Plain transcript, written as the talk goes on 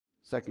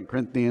2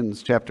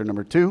 Corinthians chapter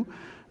number 2,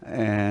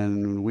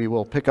 and we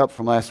will pick up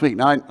from last week.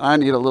 Now, I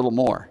need a little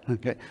more.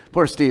 Okay,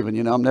 poor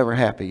Stephen. I'm never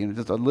happy.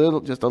 Just a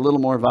little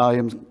more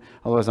volumes.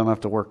 Otherwise, I'm gonna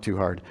have to work too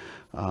hard.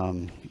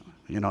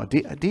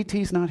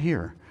 DT's not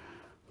here.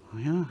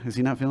 Yeah, is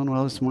he not feeling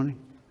well this morning?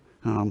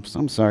 I'm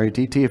sorry,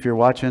 DT, if you're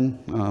watching.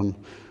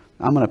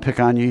 I'm going to pick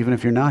on you even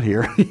if you're not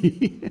here.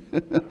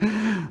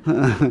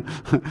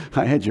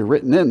 I had you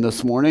written in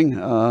this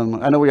morning.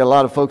 I know we got a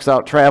lot of folks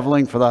out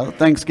traveling for the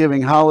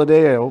Thanksgiving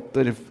holiday. I hope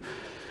that if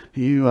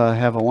you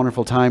have a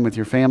wonderful time with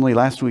your family.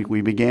 Last week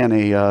we began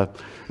a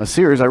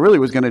series. I really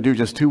was going to do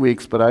just 2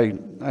 weeks, but I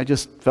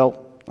just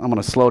felt I'm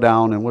going to slow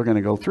down and we're going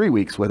to go 3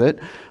 weeks with it.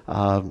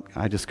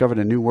 I discovered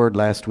a new word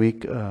last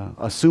week,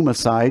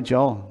 Assumicide.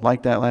 Y'all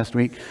like that last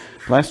week?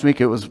 Last week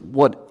it was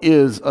what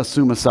is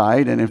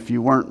Assumicide, and if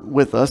you weren't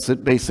with us,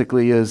 it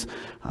basically is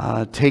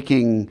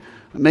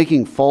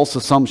making false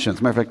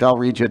assumptions. Matter of fact, I'll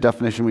read you a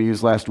definition we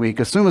used last week.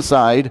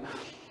 Assumicide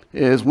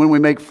is when we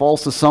make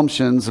false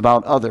assumptions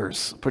about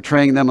others,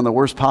 portraying them in the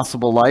worst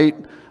possible light,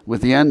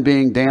 with the end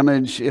being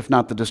damage, if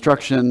not the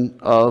destruction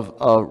of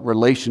a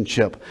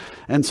relationship.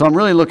 And so I'm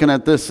really looking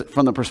at this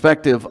from the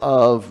perspective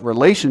of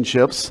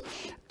relationships.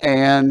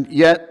 And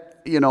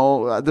yet,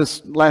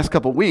 this last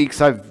couple of weeks,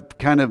 I've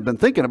kind of been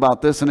thinking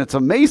about this, and it's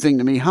amazing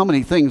to me how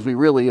many things we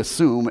really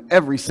assume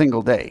every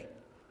single day.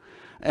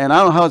 And I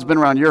don't know how it's been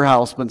around your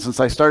house, but since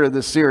I started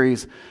this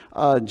series,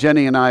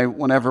 Jenny and I,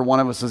 whenever one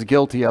of us is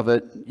guilty of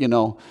it,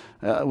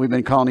 we've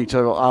been calling each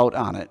other out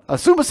on it.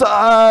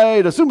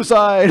 Assumicide,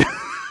 Assumicide.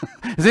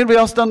 Has anybody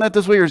else done that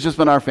this week, or has it just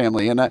been our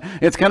family? And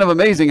it's kind of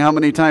amazing how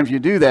many times you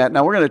do that.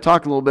 Now, we're going to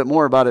talk a little bit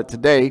more about it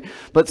today,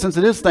 but since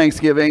it is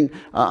Thanksgiving,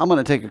 I'm going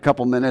to take a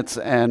couple minutes,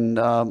 and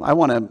I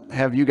want to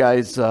have you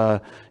guys,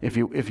 if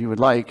you would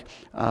like,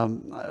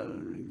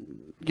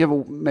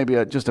 give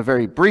maybe just a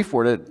very brief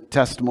word of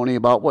testimony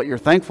about what you're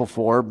thankful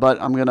for,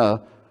 but I'm going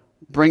to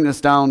bring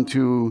this down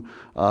to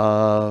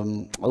a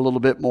little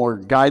bit more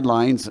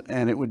guidelines,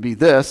 and it would be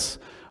this.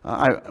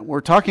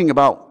 We're talking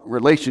about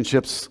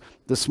relationships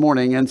this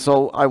morning, and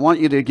so I want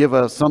you to give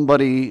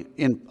somebody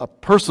in a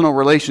personal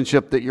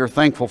relationship that you're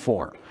thankful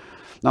for.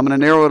 Now, I'm going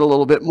to narrow it a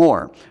little bit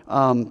more.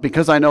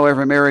 Because I know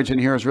every marriage in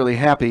here is really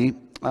happy,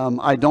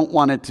 I don't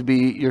want it to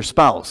be your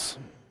spouse.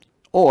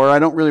 Or I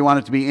don't really want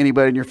it to be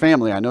anybody in your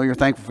family. I know you're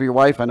thankful for your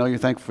wife. I know you're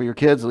thankful for your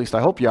kids. At least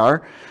I hope you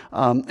are.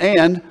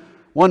 And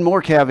one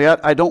more caveat,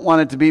 I don't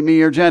want it to be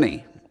me or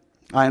Jenny.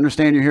 I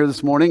understand you're here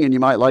this morning and you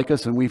might like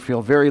us, and we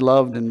feel very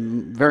loved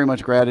and very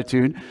much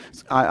gratitude.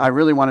 I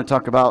really want to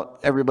talk about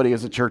everybody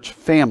as a church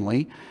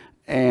family.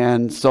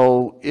 And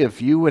so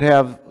if you would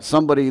have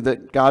somebody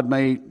that God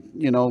may,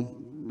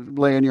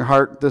 lay in your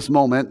heart this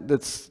moment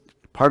that's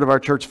part of our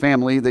church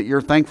family that you're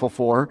thankful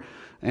for,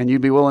 and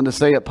you'd be willing to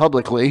say it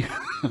publicly,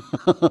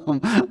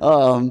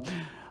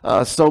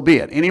 so be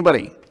it.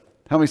 Anybody?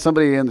 Tell me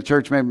somebody in the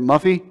church, maybe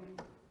Muffy?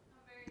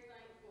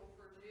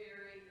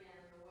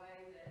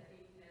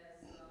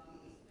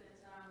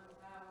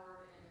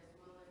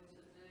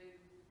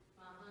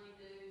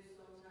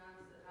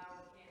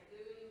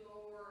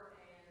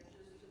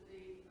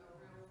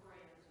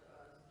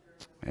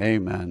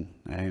 Amen.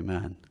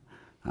 Amen.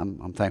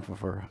 I'm thankful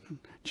for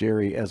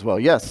Jerry as well.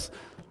 Yes,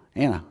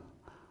 Anna.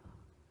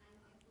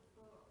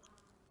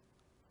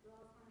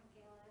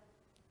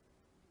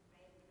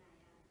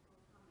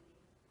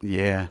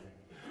 Yeah.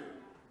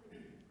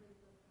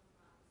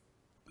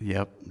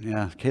 Yep.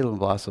 Yeah. Caleb and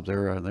Blossom,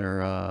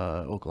 they're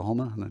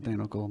Oklahoma. Are they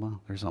in Oklahoma?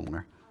 They're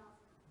somewhere.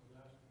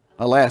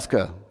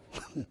 Alaska.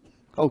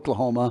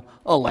 Oklahoma.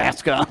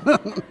 Alaska.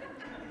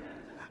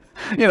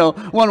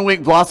 1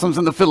 week Blossom's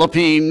in the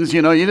Philippines.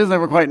 You just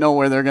never quite know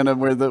where they're gonna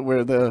where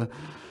the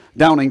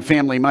Downing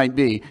family might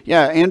be.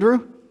 Yeah,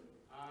 Andrew.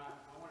 I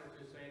wanted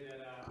to say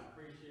that I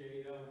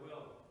appreciate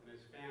Will and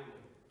his family.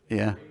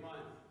 Yeah. Every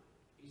month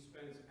he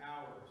spends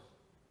hours,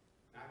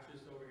 not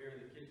just over here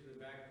in the kitchen in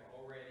the back,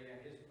 but already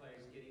at his place,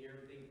 getting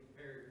everything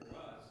prepared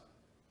for us.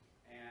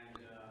 And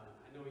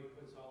I know he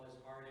puts all his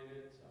heart in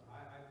it, so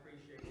I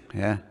appreciate him.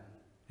 Yeah.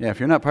 Yeah. If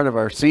you're not part of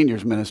our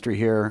seniors ministry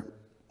here,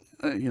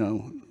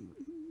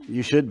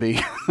 you should be.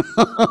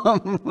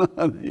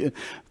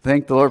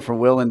 Thank the Lord for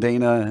Will and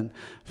Dana and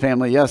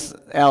family. Yes,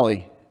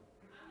 Allie.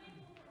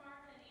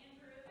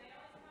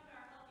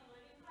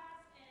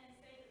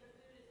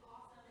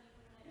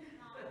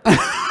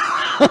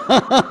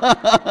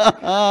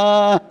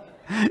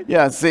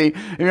 Yeah, see,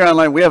 if you're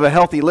online, we have a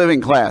healthy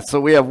living class.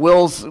 So we have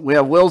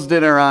Will's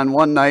dinner on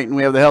one night, and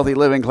we have the healthy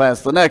living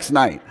class the next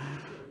night.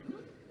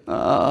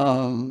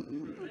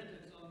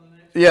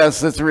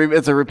 Yes, it's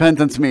a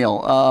repentance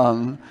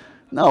meal.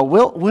 No,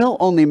 Will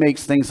only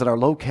makes things that are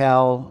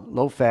low-cal,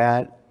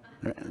 low-fat.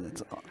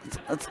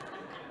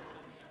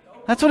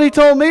 That's what he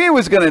told me he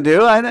was going to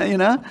do.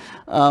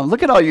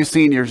 Look at all you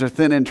seniors are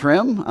thin and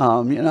trim.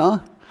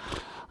 Yeah,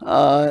 D. I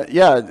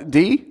know you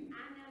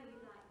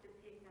like to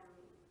pick on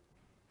me,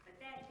 but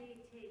that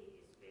DT is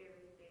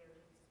very, very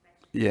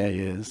special. Yeah,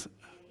 he is. And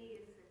he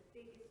is the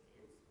biggest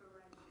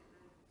inspiration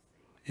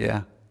I've seen.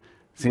 Yeah.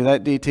 See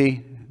that,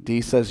 DT?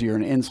 D says you're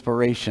an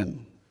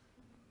inspiration.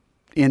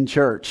 in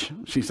church.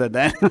 She said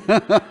that.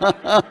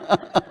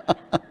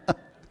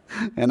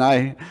 And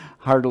I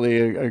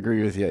heartily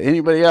agree with you.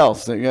 Anybody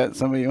else? You got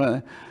somebody you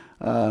want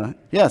to?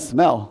 Yes,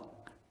 Mel.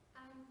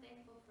 I'm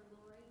thankful for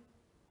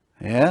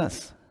Lori.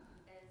 Yes.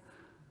 As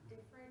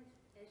different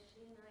as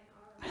she and I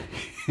are,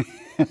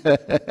 friends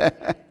that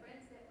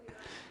we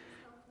are, she's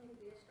helped me to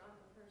be a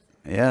stronger person.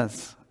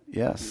 Yes,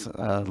 yes.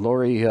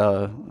 Lori,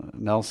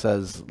 Mel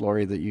says,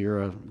 Lori, that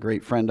you're a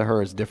great friend to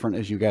her, as different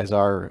as you guys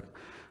are.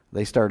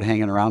 They started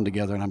hanging around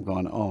together, and I'm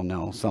going, oh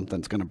no,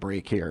 something's going to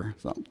break here.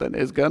 Something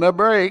is going to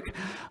break.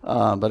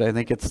 But I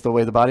think it's the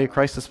way the body of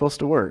Christ is supposed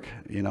to work,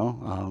 you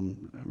know.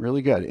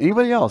 Really good.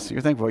 Anybody else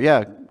you're thankful for?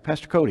 Yeah,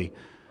 Pastor Cody.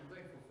 I'm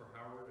thankful for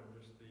Howard and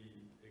just the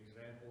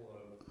example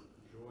of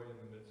joy in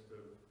the midst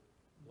of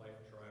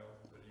life trial.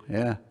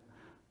 Yeah.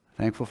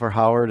 Thankful for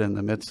Howard in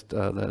the midst,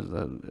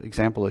 the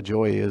example of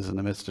joy is in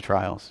the midst of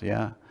trials.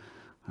 Yeah.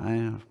 I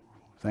am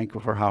thankful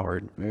for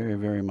Howard very,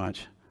 very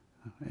much.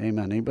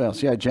 Amen. Anybody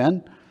else? Yeah, Jen?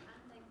 I'm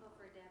thankful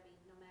for Debbie.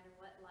 No matter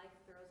what life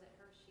throws at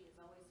her, she is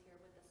always here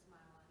with a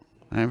smile on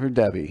her face. And for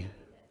Debbie.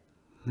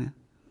 Yeah.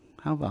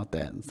 How about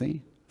that?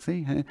 See?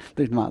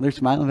 They're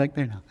smiling back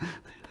there now.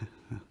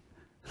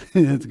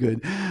 That's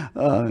good.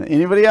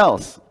 Anybody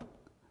else?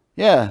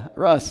 Yeah,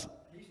 Russ.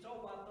 He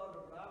stole my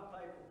thunder, but I'm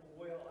thankful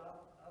for Will.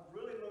 I've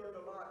really learned a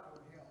lot from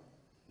him.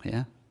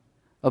 Yeah.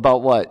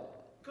 About what?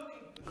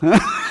 Cooking.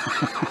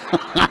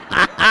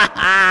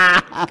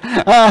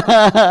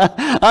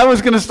 I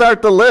was going to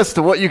start the list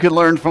of what you could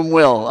learn from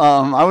Will.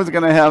 I was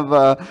going to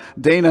have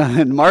Dana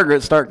and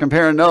Margaret start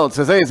comparing notes.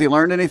 Says, hey, has he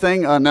learned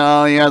anything?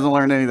 No, he hasn't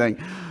learned anything.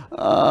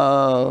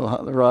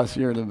 Russ,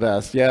 you're the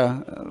best.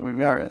 Yeah,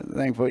 we are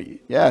thankful.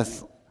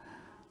 Yes.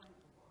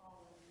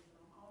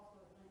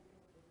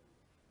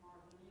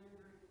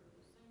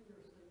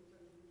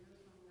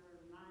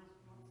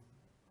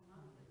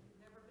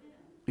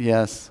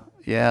 Yes,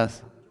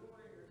 yes,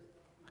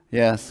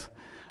 yes.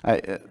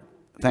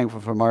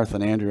 Thankful for Martha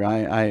and Andrew.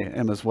 I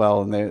am as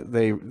well, and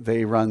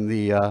they run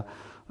the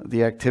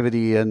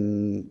activity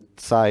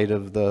inside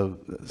of the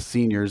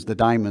seniors, the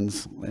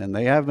Diamonds, and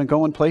they have been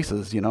going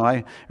places. You know,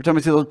 every time I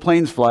see those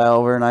planes fly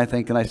over, and I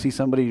see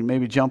somebody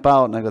maybe jump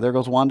out, and I go, there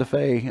goes Wanda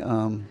Faye.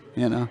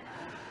 You know,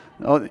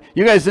 oh,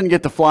 you guys didn't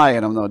get to fly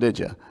in them though, did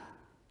you?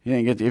 You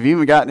didn't get. If you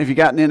haven't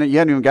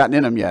even gotten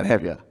in them yet,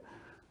 have you?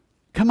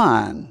 Come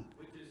on.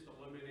 We just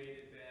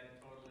eliminated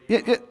that totally Yeah,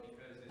 because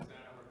it's not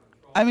our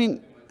control. I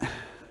mean,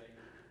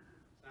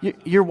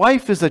 your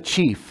wife is a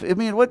chief. I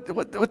mean, what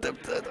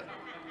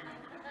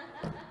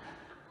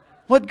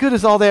good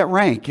is all that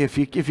rank if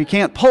you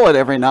can't pull it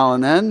every now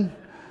and then?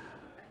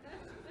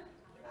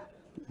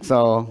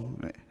 So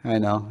I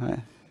know,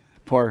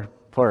 poor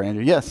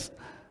Andrew. Yes.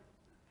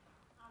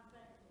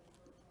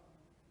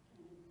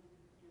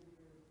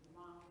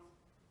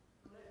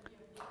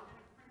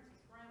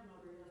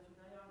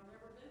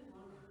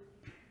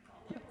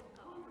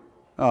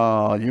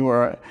 Oh, you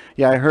were.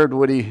 Yeah, I heard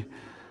Woody.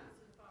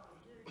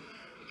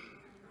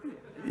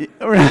 She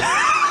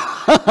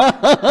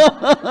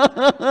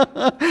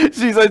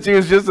said she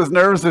was just as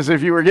nervous as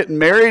if you were getting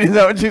married. Is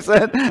that what she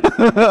said?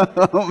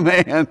 Oh,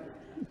 man.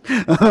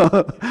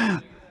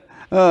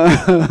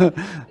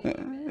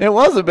 It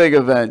was a big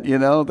event, you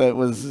know. That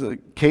was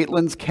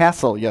Caitlin's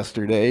Castle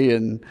yesterday.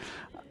 And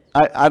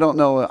I don't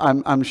know.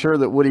 I'm sure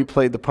that Woody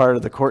played the part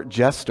of the court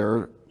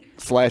jester /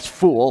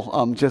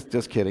 fool.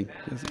 Just kidding.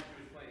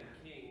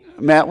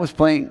 Matt was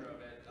playing.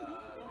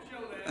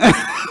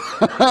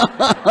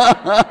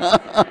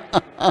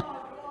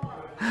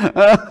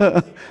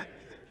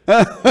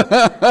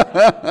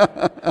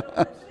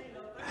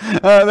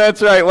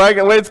 That's right.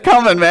 Well, it's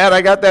coming, Matt.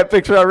 I got that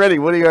picture already.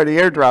 Woody already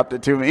airdropped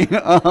it to me.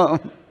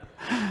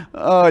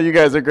 Oh, you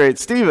guys are great.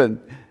 Stephen.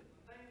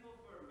 Thankful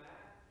for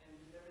Matt and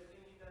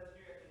everything he does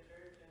here at the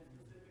church, and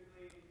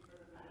specifically for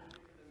the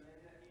ministry for the men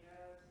that he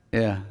has.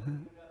 Yeah.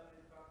 Cleaning up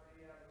his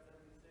property out of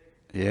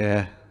 76. Yeah.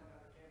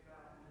 Camp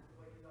out, and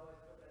he's always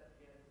put that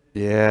together.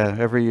 Yeah.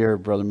 Every year,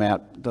 Brother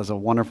Matt does a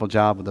wonderful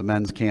job with the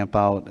men's camp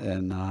out,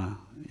 and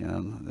you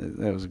know,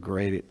 that was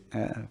great.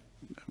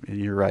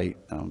 You're right.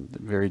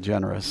 Very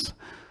generous.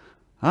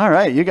 All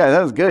right, you guys,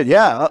 that was good.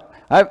 Yeah,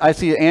 I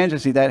see Angela.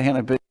 See that hand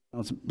a bit.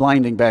 It's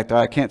blinding back there.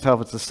 I can't tell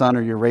if it's the sun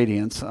or your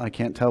radiance. I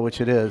can't tell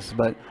which it is,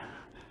 but.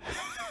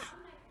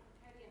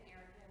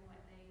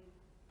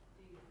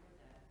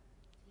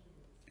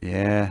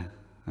 Yeah,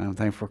 I'm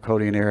thankful for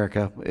Cody and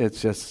Erica. It's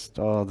just,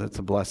 oh, that's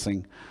a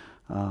blessing.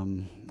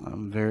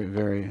 Very,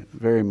 very,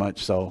 very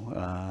much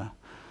so.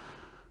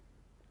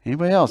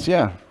 Anybody else?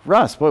 Yeah,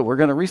 Russ. Boy, we're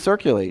going to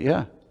recirculate.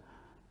 Yeah.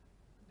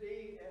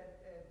 Dee and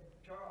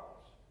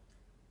Charles,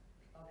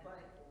 I'm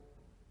thankful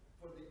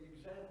for the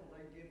example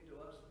they give to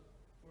us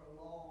for a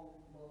long,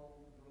 long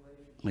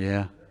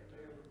relationship.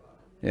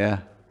 Yeah.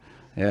 Yeah.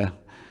 Yeah.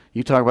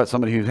 You talk about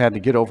somebody who had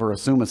to get over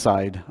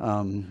Assumicide.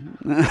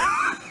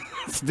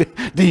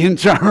 Dee and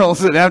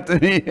Charles would have to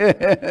be.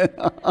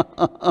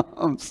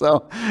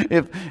 So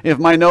if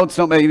my notes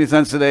don't make any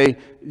sense today,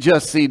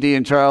 just see Dee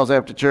and Charles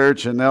after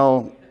church, and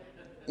they'll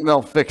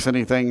fix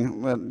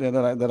anything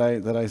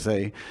that I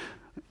say.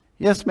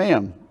 Yes,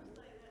 ma'am.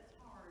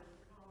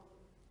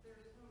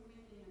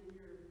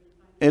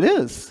 It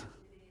is.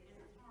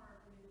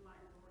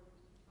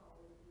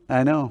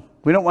 I know.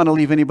 We don't want to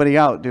leave anybody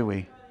out, do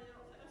we?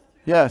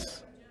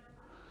 Yes.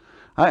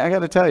 I got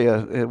to tell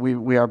you,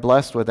 we are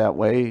blessed with that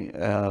way.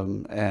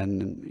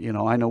 And, you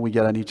know, I know we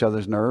get on each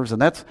other's nerves. And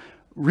that's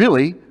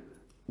really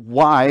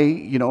why,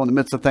 you know, in the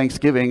midst of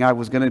Thanksgiving, I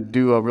was going to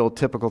do a real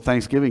typical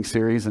Thanksgiving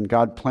series. And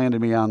God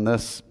planted me on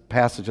this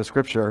passage of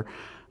Scripture.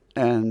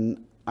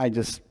 And I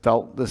just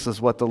felt this is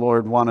what the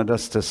Lord wanted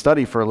us to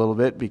study for a little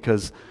bit,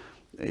 because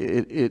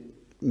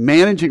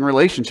managing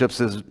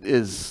relationships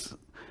is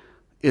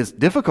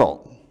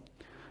difficult.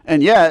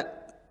 And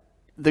yet,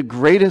 the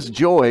greatest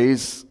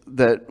joys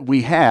that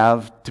we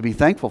have to be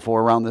thankful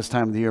for around this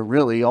time of the year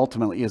really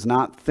ultimately is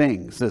not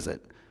things, is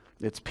it?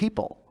 It's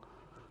people.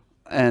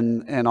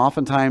 And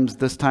oftentimes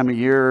this time of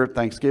year,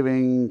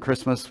 Thanksgiving,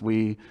 Christmas,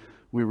 we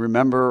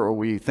remember or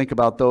we think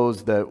about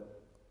those that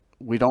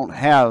we don't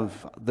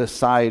have this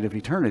side of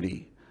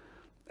eternity.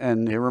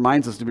 And it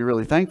reminds us to be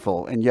really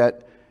thankful. And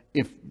yet,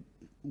 if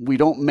we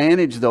don't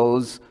manage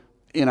those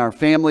in our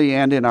family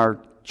and in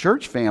our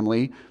church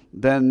family,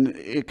 then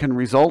it can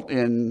result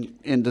in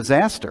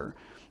disaster.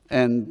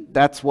 And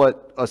that's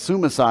what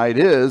Assumicide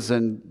is,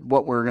 and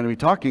what we're going to be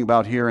talking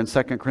about here in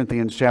 2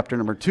 Corinthians chapter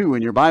number 2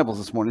 in your Bibles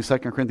this morning. 2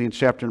 Corinthians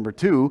chapter number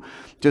 2,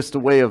 just a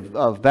way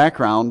of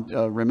background.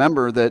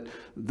 Remember that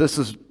this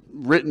is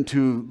written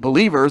to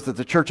believers at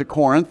the church at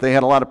Corinth. They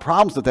had a lot of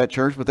problems at that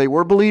church, but they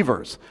were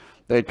believers.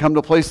 They had come to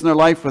a place in their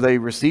life where they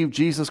received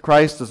Jesus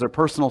Christ as their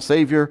personal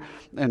Savior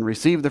and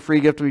received the free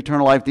gift of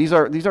eternal life. These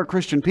are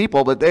Christian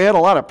people, but they had a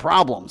lot of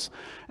problems,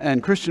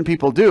 and Christian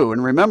people do.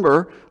 And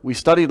remember, we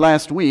studied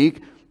last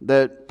week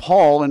that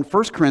Paul in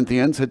 1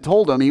 Corinthians had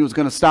told them he was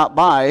going to stop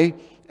by,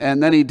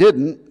 and then he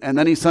didn't. And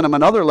then he sent him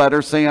another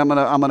letter saying, I'm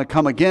going to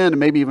come again and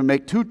maybe even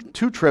make two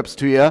trips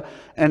to you.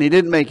 And he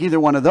didn't make either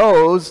one of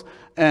those.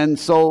 And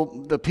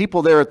so the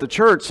people there at the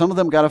church, some of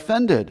them got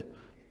offended.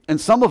 And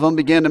some of them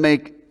began to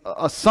make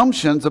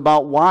assumptions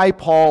about why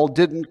Paul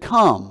didn't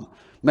come.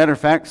 Matter of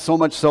fact, so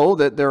much so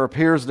that there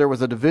appears there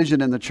was a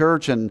division in the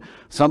church, and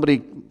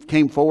somebody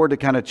came forward to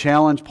kind of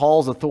challenge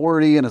Paul's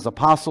authority and his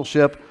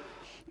apostleship.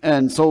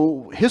 And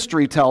so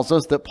history tells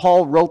us that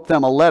Paul wrote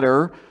them a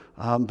letter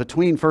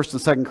between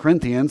 1st and 2nd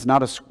Corinthians,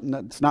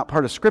 it's not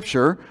part of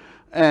Scripture,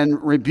 and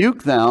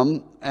rebuked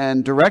them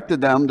and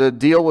directed them to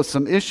deal with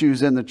some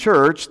issues in the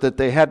church that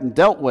they hadn't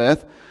dealt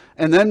with,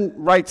 and then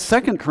writes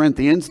 2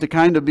 Corinthians to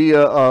kind of be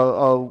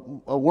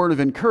a word of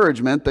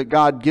encouragement that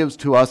God gives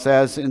to us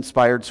as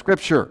inspired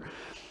Scripture.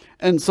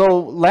 And so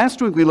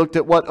last week we looked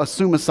at what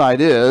Assumicide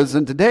is,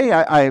 and today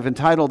I have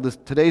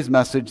entitled today's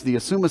message, The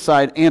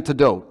Assumicide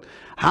Antidote.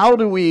 How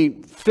do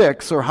we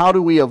fix, or how do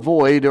we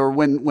avoid, or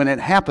when it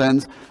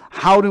happens,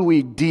 how do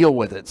we deal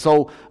with it?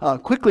 So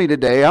quickly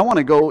today, I want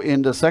to go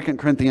into 2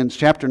 Corinthians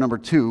chapter number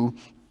 2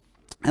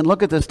 and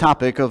look at this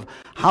topic of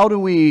how do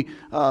we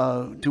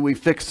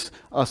fix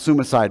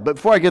Assumicide. But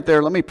before I get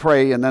there, let me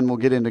pray, and then we'll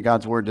get into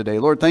God's Word today.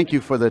 Lord, thank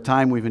you for the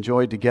time we've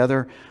enjoyed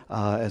together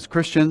as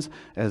Christians,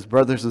 as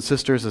brothers and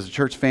sisters, as a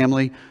church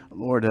family.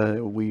 Lord,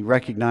 we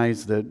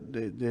recognize that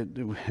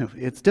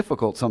it's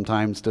difficult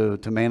sometimes to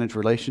manage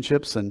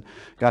relationships, and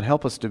God,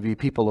 help us to be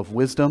people of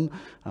wisdom.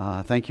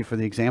 Thank you for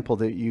the example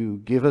that you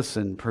give us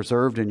and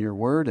preserved in your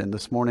Word, and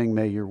this morning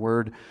may your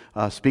Word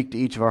speak to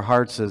each of our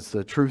hearts as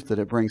the truth that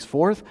it brings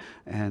forth.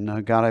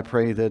 And God, I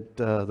pray that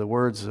the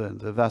words,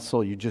 the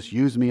vessel, you just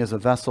use me as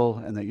a vessel,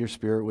 and that your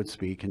Spirit would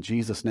speak. In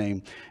Jesus'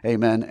 name,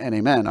 amen and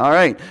amen. All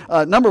right,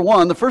 number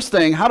one, the first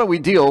thing, how do we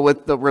deal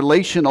with the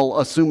relational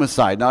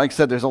Assumicide? Now, like I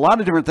said, there's a lot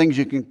of different things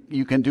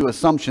you can do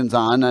assumptions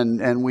on,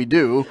 and we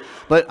do,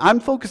 but I'm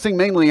focusing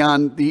mainly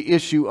on the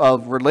issue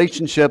of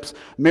relationships,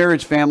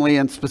 marriage, family,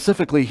 and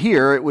specifically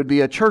here, it would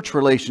be a church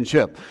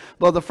relationship.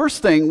 Well, the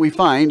first thing we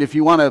find, if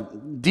you want to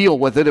deal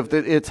with it, if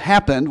it's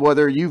happened,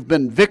 whether you've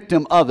been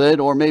victim of it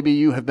or maybe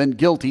you have been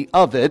guilty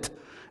of it,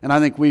 and I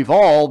think we've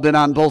all been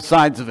on both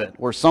sides of it,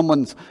 where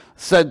someone's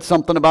said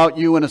something about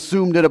you and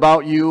assumed it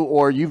about you,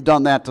 or you've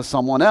done that to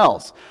someone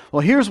else. Well,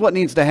 here's what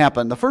needs to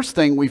happen. The first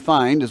thing we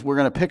find, is we're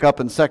going to pick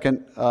up in 2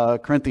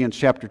 Corinthians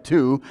chapter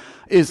 2,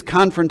 is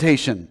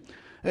confrontation.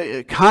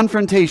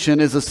 Confrontation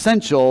is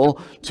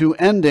essential to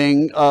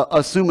ending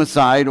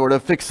Assumicide, or to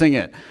fixing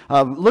it.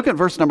 Look at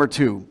verse number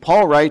 2.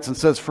 Paul writes and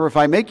says, "For if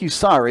I make you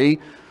sorry,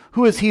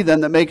 who is he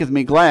then that maketh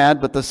me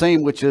glad, but the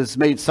same which is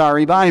made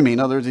sorry by me?" In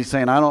other words, he's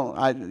saying,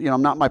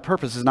 my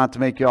purpose is not to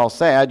make you all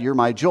sad, you're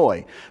my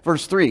joy.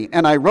 Verse 3,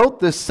 "And I wrote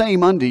this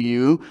same unto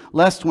you,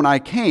 lest when I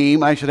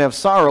came I should have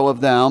sorrow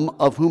of them,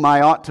 of whom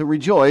I ought to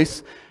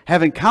rejoice,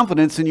 having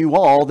confidence in you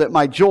all, that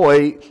my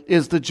joy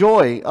is the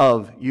joy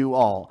of you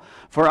all.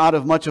 For out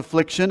of much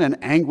affliction and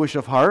anguish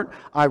of heart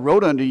I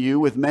wrote unto you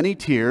with many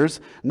tears,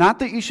 not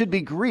that ye should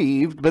be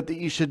grieved, but that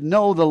ye should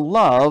know the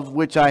love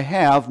which I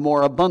have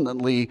more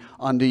abundantly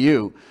unto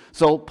you."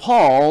 So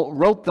Paul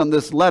wrote them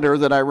this letter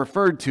that I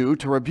referred to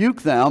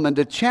rebuke them and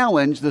to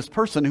challenge this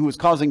person who was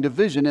causing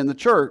division in the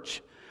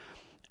church.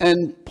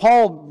 And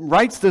Paul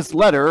writes this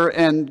letter,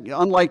 and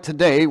unlike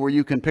today where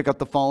you can pick up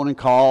the phone and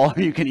call,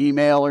 or you can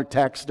email or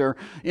text or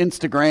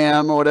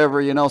Instagram or whatever,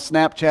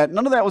 Snapchat,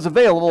 none of that was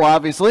available,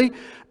 obviously.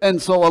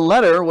 And so a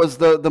letter was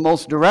the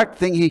most direct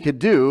thing he could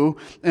do.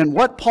 And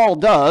what Paul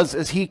does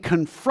is he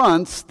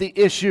confronts the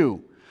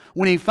issue.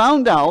 When he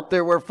found out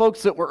there were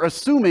folks that were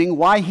assuming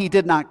why he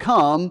did not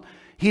come,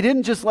 he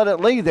didn't just let it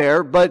lay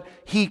there, but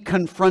he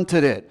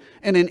confronted it.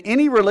 And in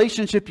any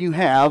relationship you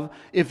have,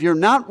 if you're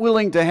not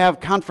willing to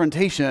have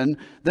confrontation,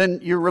 then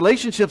your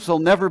relationships will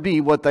never be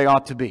what they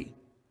ought to be.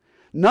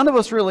 None of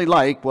us really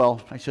like,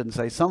 well, I shouldn't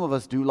say, some of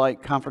us do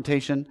like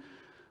confrontation,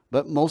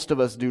 but most of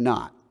us do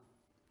not.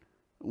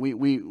 We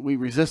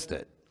resist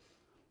it.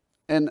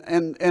 And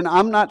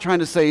I'm not trying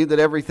to say that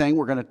everything,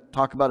 we're going to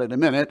talk about it in a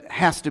minute,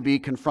 has to be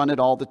confronted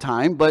all the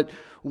time, but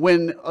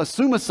when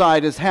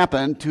assumicide has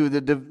happened to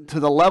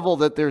the level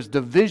that there's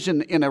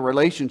division in a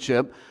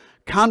relationship,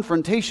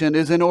 confrontation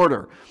is in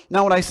order.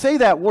 Now, when I say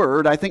that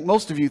word, I think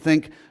most of you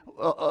think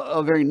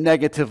very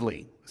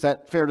negatively. Is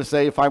that fair to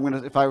say? If I were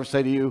to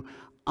say to you,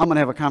 I'm going to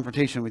have a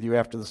confrontation with you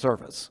after the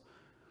service,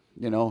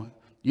 you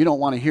don't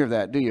want to hear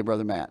that, do you,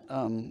 Brother Matt?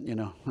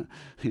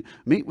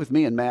 Meet with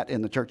me and Matt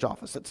in the church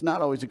office. It's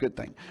not always a good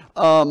thing.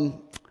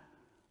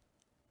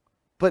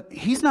 But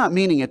he's not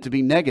meaning it to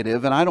be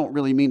negative, and I don't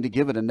really mean to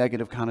give it a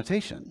negative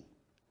connotation.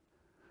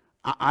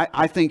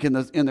 I think in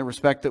the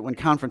respect that when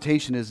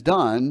confrontation is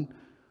done,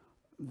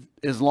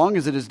 as long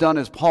as it is done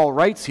as Paul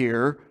writes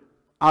here,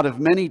 out of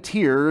many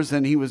tears,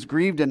 and he was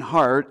grieved in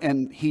heart,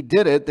 and he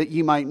did it that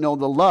ye might know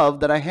the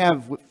love that I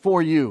have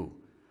for you.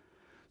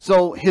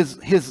 So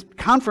his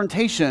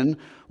confrontation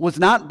was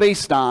not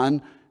based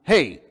on,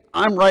 hey,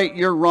 I'm right,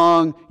 you're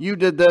wrong, you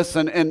did this,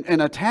 and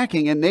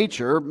attacking in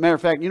nature. Matter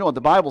of fact, you know what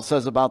the Bible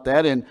says about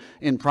that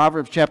in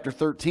Proverbs chapter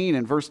 13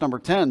 and verse number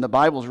 10. The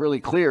Bible's really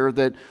clear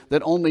that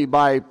only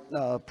by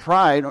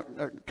pride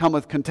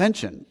cometh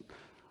contention.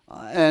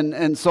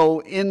 And so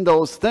in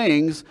those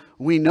things,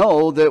 we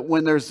know that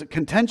when there's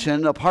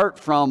contention apart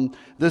from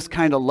this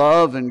kind of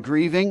love and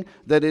grieving,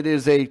 that it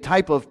is a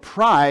type of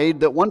pride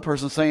that one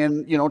person's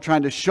saying,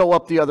 trying to show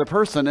up the other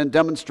person and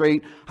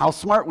demonstrate how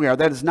smart we are.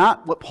 That is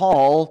not what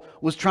Paul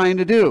was trying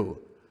to do.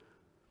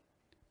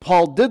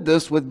 Paul did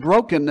this with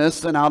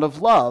brokenness and out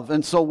of love.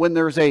 And so when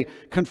there's a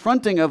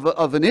confronting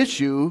of an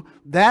issue,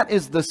 that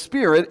is the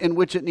spirit in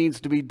which it needs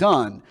to be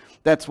done.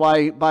 That's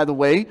why, by the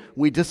way,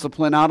 we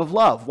discipline out of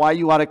love. Why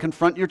you ought to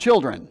confront your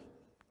children.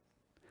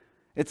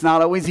 It's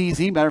not always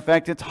easy. Matter of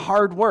fact, it's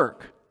hard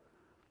work.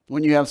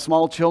 When you have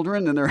small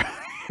children, and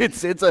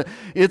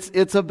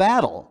it's a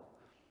battle.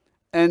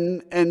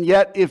 And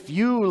yet, if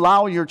you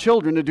allow your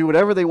children to do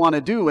whatever they want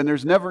to do, and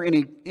there's never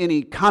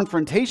any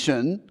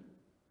confrontation,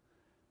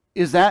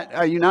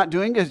 are you not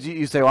doing it?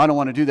 You say, I don't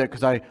want to do that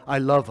because I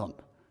love them.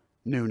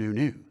 No.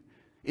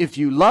 If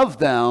you love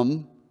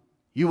them,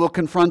 you will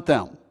confront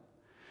them.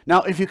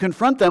 Now, if you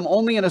confront them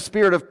only in a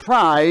spirit of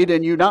pride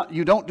and you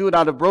don't do it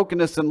out of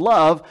brokenness and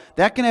love,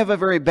 that can have a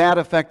very bad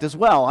effect as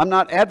well. I'm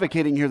not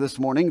advocating here this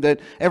morning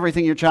that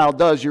everything your child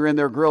does, you're in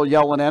their grill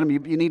yelling at them.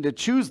 You need to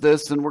choose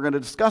this, and we're going to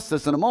discuss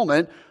this in a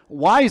moment,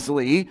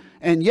 wisely.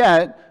 And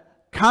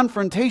yet,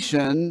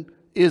 confrontation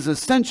is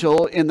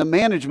essential in the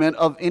management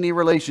of any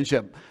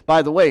relationship.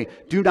 By the way,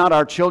 do not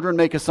our children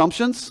make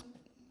assumptions?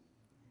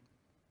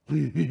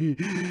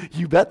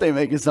 You bet they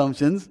make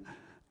assumptions.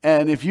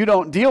 And if you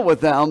don't deal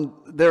with them,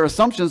 their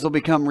assumptions will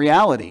become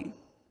reality.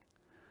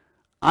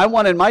 I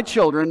wanted my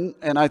children,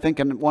 and I think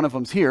one of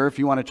them's here, if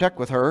you want to check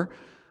with her,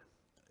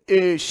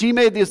 she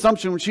made the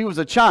assumption when she was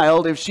a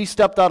child, if she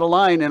stepped out of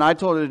line and I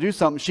told her to do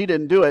something, she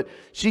didn't do it,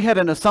 she had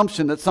an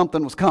assumption that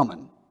something was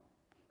coming.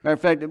 Matter of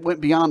fact, it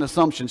went beyond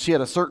assumption. She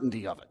had a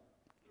certainty of it.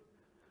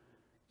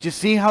 Do you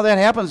see how that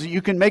happens?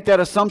 You can make that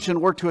assumption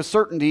work to a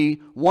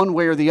certainty one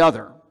way or the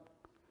other.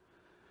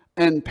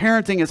 And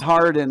parenting is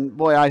hard, and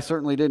boy, I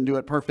certainly didn't do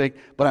it perfect,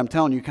 but I'm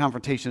telling you,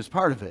 confrontation is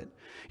part of it.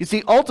 You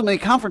see, ultimately,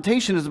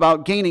 confrontation is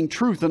about gaining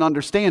truth and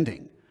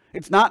understanding.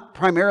 It's not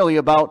primarily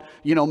about,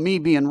 me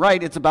being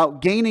right. It's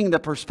about gaining the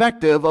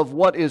perspective of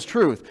what is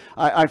truth.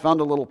 I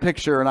found a little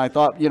picture, and I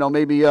thought,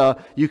 maybe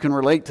you can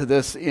relate to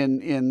this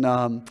in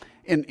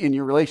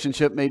your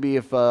relationship, maybe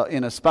if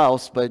in a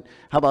spouse, but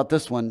how about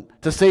this one?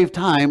 To save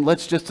time,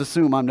 let's just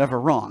assume I'm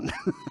never wrong.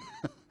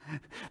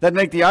 That'd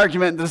make the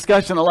argument and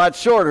discussion a lot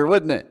shorter,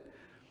 wouldn't it?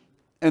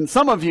 And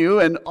some of you,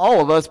 and all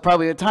of us,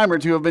 probably a time or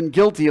two, have been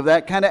guilty of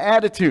that kind of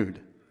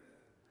attitude.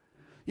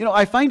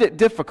 I find it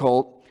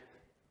difficult,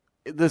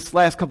 this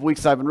last couple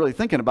weeks I've been really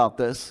thinking about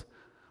this.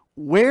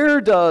 Where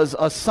does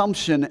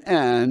assumption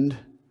end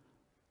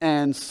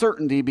and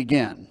certainty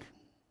begin?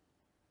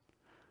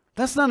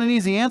 That's not an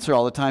easy answer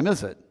all the time,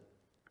 is it?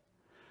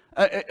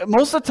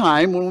 Most of the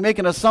time, when we make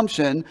an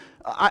assumption,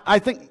 I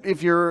think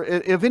if you're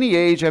of any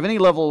age, have any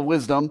level of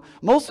wisdom,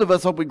 most of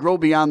us hope we grow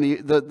beyond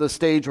the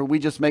stage where we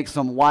just make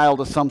some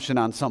wild assumption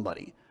on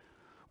somebody.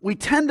 We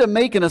tend to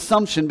make an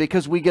assumption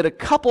because we get a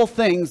couple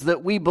things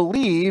that we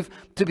believe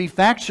to be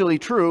factually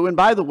true, and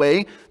by the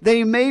way,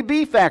 they may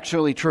be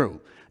factually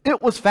true.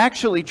 It was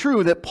factually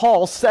true that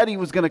Paul said he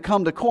was going to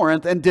come to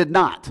Corinth and did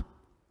not.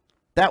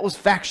 That was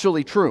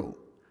factually true.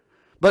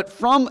 But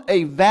from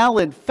a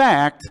valid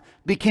fact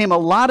became a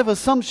lot of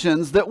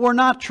assumptions that were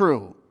not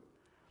true.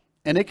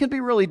 And it can be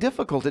really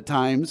difficult at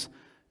times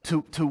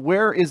to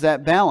where is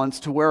that balance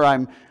to where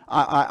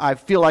I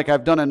feel like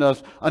I've done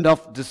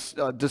enough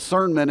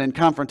discernment and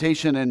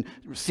confrontation and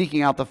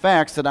seeking out the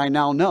facts that I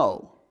now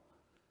know.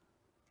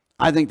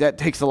 I think that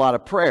takes a lot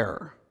of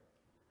prayer.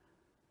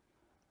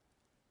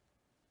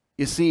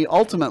 You see,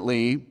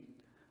 ultimately,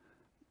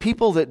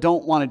 people that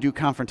don't want to do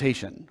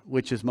confrontation,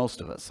 which is most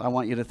of us, I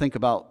want you to think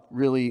about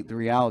really the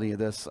reality of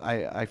this.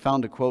 I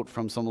found a quote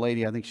from some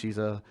lady, I think she's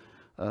a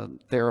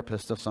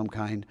therapist of some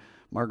kind,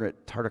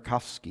 Margaret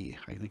Tartakovsky,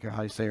 I think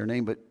how you say her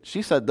name, but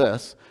she said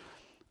this: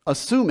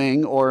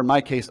 assuming, or in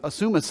my case,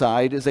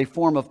 assumicide is a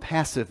form of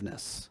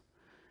passiveness.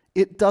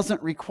 It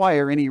doesn't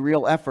require any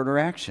real effort or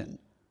action,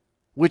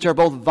 which are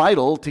both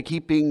vital to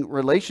keeping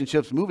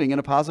relationships moving in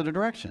a positive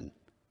direction.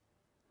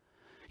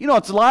 You know,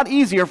 it's a lot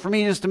easier for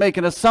me just to make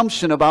an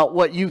assumption about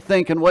what you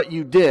think and what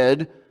you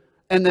did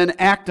and then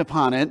act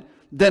upon it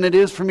than it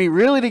is for me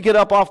really to get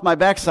up off my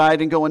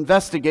backside and go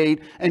investigate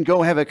and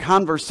go have a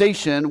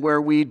conversation where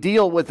we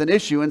deal with an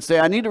issue and say,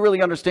 I need to really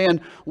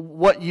understand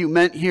what you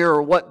meant here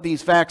or what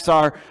these facts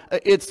are.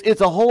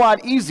 It's a whole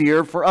lot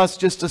easier for us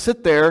just to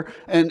sit there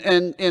and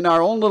in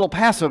our own little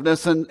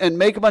passiveness and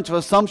make a bunch of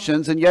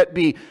assumptions and yet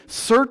be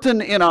certain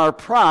in our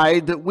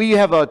pride that we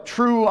have a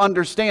true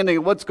understanding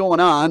of what's going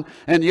on.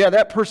 And yeah,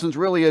 that person's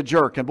really a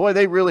jerk. And boy,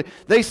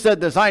 they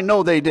said this. I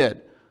know they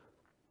did.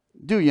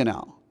 Do you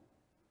now?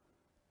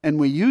 And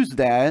we use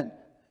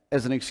that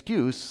as an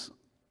excuse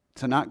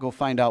to not go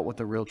find out what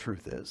the real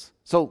truth is.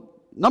 So,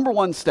 number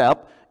one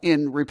step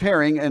in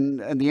repairing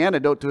and the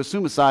antidote to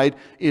assumicide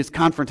is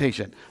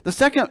confrontation. The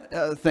second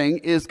thing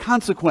is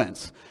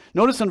consequence.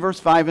 Notice in verse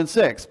 5 and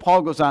 6,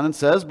 Paul goes on and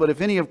says, but if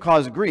any have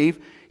caused grief,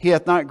 he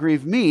hath not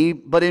grieved me,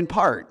 but in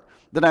part,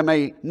 that I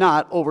may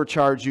not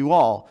overcharge you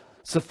all.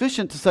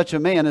 Sufficient to such a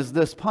man is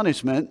this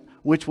punishment,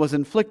 which was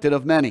inflicted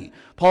of many.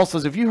 Paul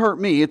says, if you hurt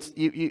me, it's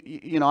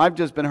you know, I've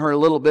just been hurt a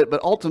little bit, but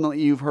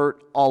ultimately you've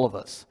hurt all of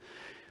us.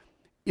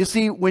 You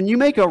see, when you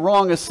make a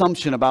wrong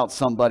assumption about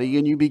somebody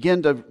and you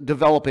begin to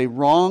develop a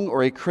wrong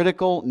or a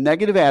critical,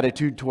 negative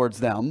attitude towards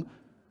them,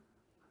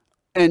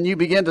 and you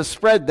begin to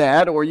spread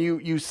that or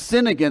you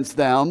sin against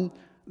them,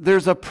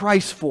 there's a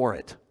price for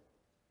it.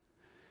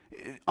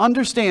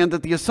 Understand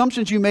that the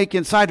assumptions you make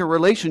inside of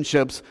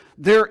relationships,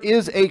 there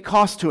is a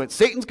cost to it.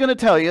 Satan's going to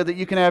tell you that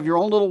you can have your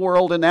own little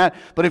world in that,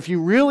 but if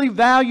you really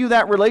value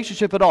that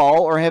relationship at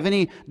all or have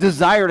any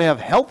desire to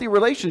have healthy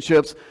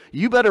relationships,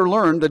 you better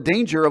learn the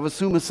danger of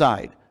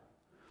assumicide.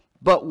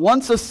 But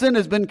once a sin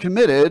has been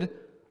committed,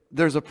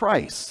 there's a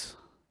price.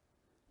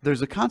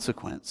 There's a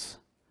consequence.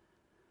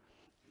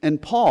 And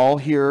Paul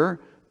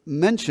here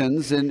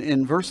mentions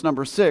in verse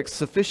number 6,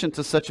 sufficient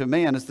to such a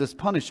man is this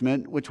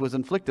punishment which was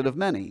inflicted of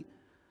many.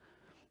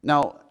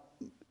 Now,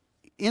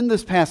 in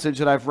this passage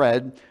that I've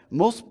read,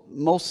 most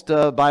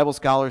Bible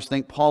scholars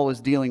think Paul is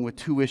dealing with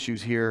two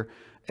issues here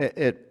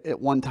at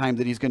one time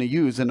that he's going to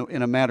use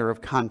in a matter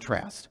of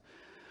contrast.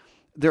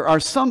 There are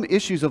some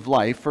issues of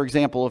life. For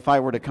example, if I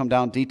were to come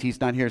down, DT's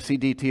not here. See,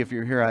 DT, if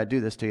you're here, I'd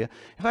do this to you.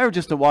 If I were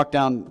just to walk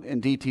down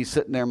and DT's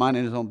sitting there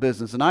minding his own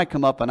business, and I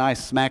come up and I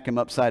smack him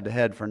upside the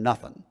head for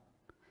nothing,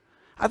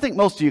 I think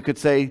most of you could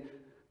say,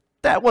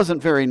 that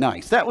wasn't very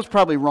nice. That was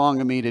probably wrong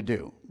of me to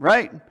do,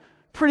 right?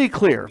 Pretty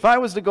clear. If I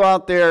was to go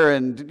out there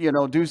and,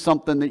 do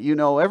something that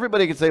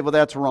everybody could say, well,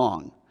 that's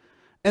wrong.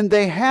 And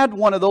they had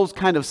one of those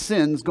kind of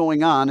sins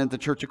going on in the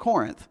church of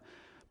Corinth.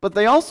 But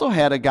they also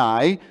had a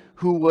guy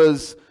who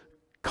was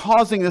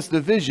causing this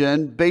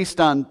division based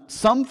on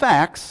some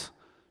facts,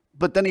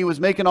 but then he was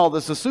making all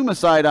this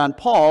assumicide on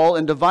Paul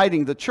and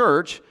dividing the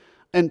church.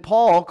 And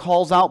Paul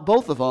calls out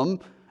both of them,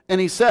 and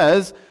he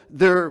says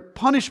their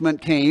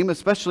punishment came,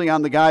 especially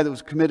on the guy that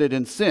was committed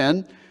in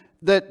sin,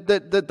 that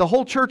the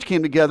whole church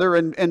came together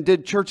and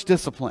did church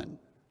discipline.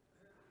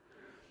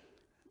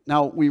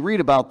 Now, we read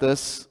about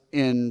this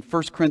in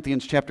 1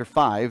 Corinthians chapter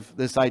 5,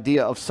 this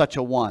idea of such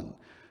a one.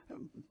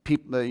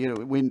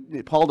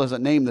 Paul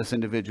doesn't name this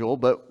individual,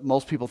 but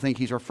most people think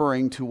he's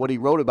referring to what he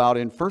wrote about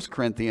in 1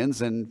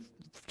 Corinthians in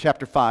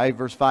chapter 5,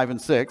 verse 5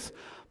 and 6.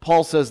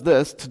 Paul says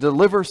this, to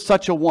deliver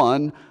such a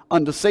one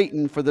unto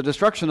Satan for the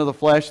destruction of the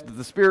flesh, that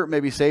the spirit may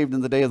be saved in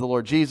the day of the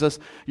Lord Jesus.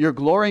 Your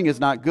glorying is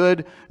not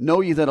good.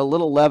 Know ye that a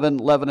little leaven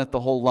leaveneth the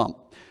whole lump.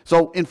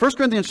 So in 1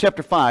 Corinthians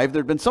chapter 5,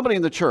 there had been somebody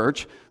in the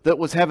church that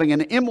was having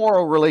an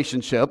immoral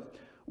relationship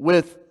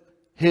with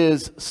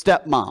his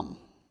stepmom.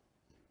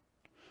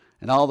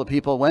 And all the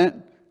people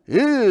went,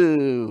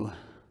 ew.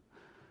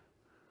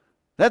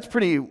 That's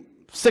pretty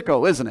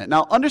sicko, isn't it?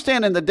 Now,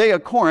 understand in the day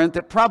of Corinth,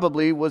 it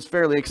probably was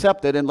fairly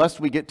accepted, unless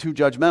we get too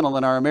judgmental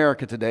in our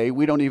America today.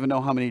 We don't even know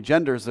how many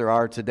genders there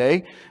are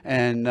today,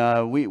 and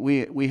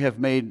we have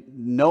made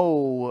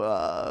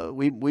no.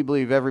 We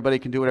believe everybody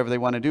can do whatever they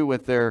want to do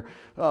with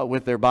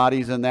their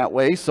bodies in that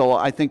way. So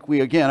I think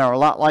we again are a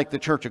lot like the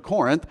Church of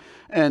Corinth,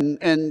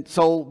 and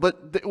so, but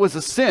it was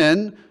a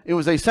sin. It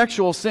was a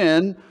sexual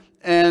sin.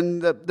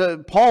 And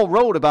Paul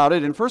wrote about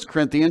it in 1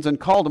 Corinthians and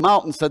called them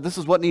out and said, this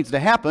is what needs to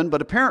happen. But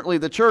apparently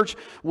the church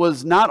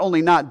was not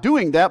only not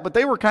doing that, but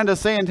they were kind of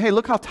saying, hey,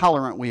 look how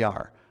tolerant we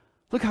are.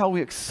 Look how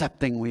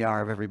accepting we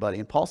are of everybody.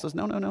 And Paul says,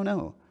 no, no, no,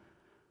 no.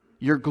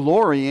 Your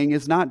glorying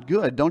is not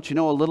good. Don't you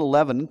know a little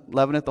leaven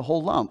leaveneth the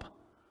whole lump?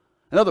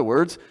 In other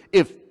words,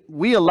 if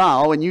we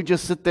allow and you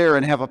just sit there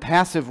and have a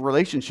passive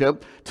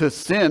relationship to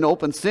sin,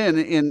 open sin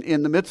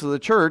in the midst of the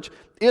church,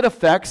 it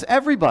affects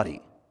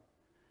everybody.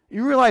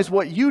 You realize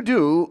what you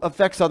do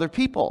affects other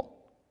people.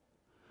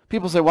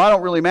 People say, well, I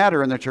don't really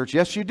matter in the church.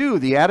 Yes, you do.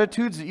 The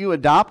attitudes that you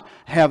adopt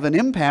have an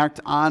impact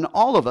on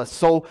all of us.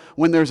 So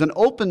when there's an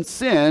open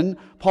sin,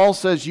 Paul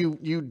says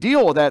you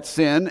deal with that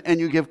sin and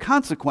you give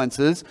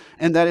consequences,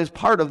 and that is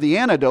part of the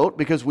antidote,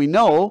 because we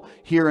know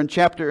here in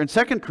 2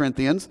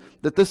 Corinthians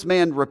that this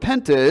man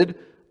repented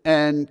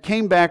and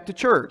came back to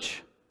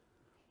church.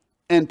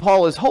 And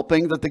Paul is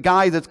hoping that the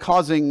guy that's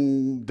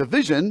causing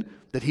division,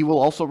 that he will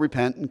also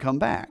repent and come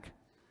back.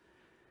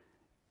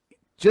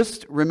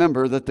 Just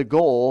remember that the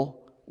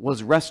goal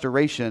was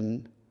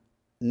restoration,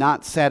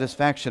 not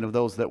satisfaction of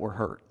those that were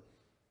hurt.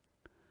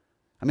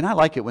 I mean, I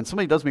like it when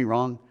somebody does me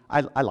wrong.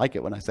 I like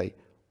it when I say,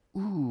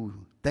 ooh,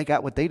 they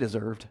got what they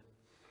deserved.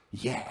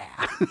 Yeah.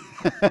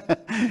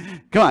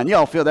 Come on,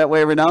 y'all feel that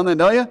way every now and then,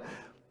 don't you?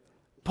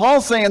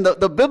 Paul's saying that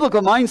the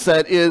biblical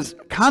mindset is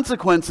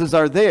consequences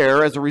are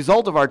there as a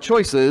result of our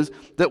choices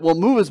that will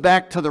move us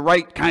back to the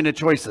right kind of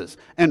choices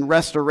and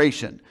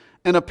restoration.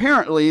 And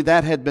apparently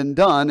that had been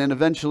done and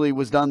eventually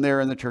was done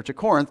there in the Church of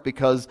Corinth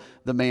because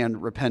the man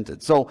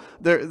repented. So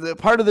the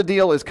part of the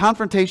deal is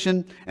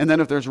confrontation, and then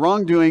if there's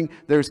wrongdoing,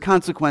 there's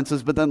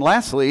consequences. But then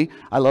lastly,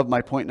 I love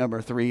my point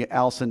number 3.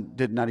 Allison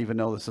did not even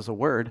know this is a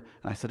word.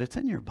 And I said, it's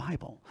in your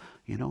Bible.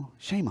 You know,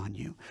 shame on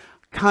you.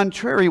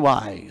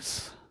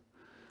 Contrariwise.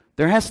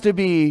 There has to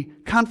be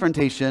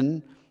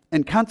confrontation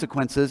and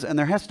consequences, and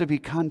there has to be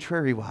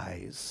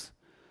contrariwise.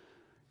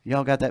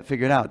 Y'all got that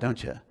figured out,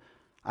 don't you?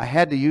 I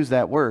had to use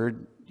that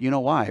word. You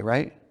know why,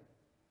 right?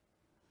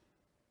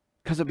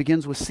 Because it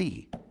begins with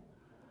C.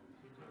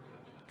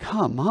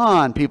 Come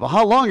on, people.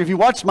 How long have you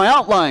watched my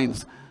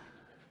outlines?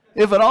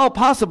 If at all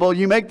possible,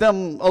 you make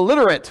them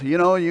alliterate. You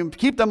know, you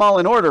keep them all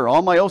in order.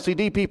 All my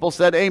OCD people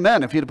said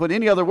amen. If you'd put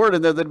any other word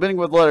in there that beginning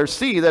with the letter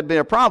C, that'd be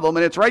a problem.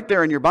 And it's right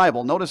there in your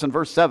Bible. Notice in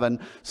verse 7,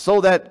 so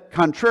that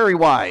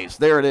contrariwise,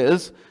 there it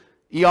is,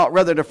 ye ought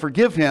rather to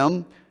forgive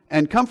him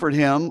and comfort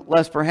him,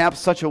 lest perhaps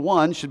such a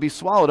one should be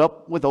swallowed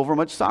up with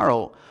overmuch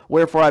sorrow.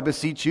 Wherefore I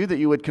beseech you that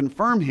you would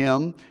confirm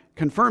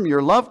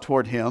your love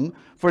toward him.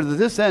 For to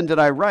this end did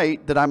I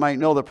write, that I might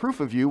know the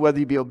proof of you, whether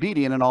you be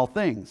obedient in all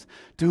things.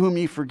 To whom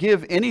ye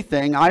forgive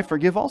anything, I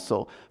forgive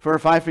also. For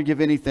if I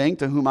forgive anything,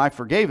 to whom I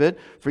forgave it,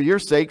 for your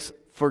sakes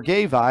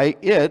forgave I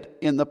it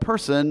in the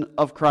person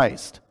of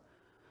Christ.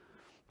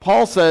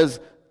 Paul says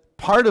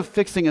part of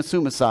fixing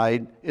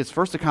Assumicide is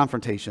first a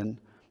confrontation.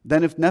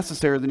 Then, if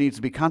necessary, there needs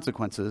to be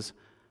consequences.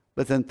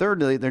 But then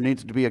thirdly, there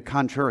needs to be a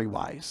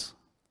contrariwise.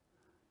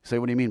 Say,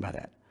 what do you mean by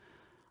that?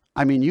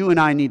 I mean, you and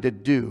I need to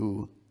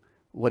do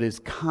what is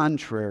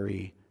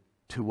contrary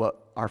to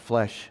what our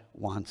flesh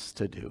wants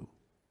to do.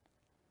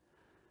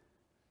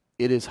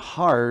 It is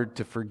hard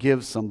to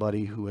forgive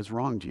somebody who has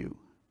wronged you.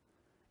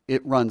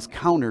 It runs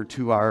counter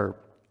to our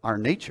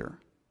nature.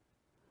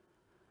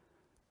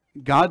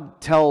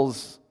 God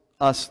tells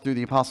us through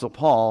the Apostle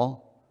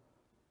Paul,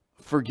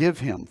 forgive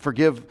him.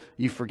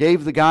 You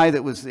forgave the guy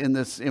that was in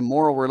this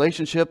immoral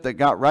relationship that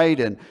got right,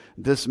 and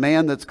this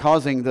man that's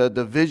causing the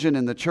division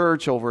in the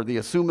church over the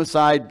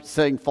Assumicide,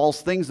 saying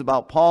false things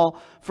about Paul.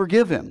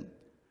 Forgive him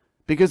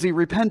because he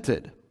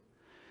repented.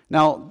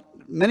 Now,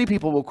 many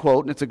people will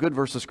quote, and it's a good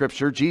verse of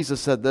Scripture,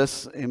 Jesus said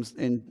this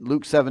in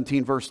Luke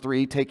 17, verse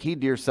 3, take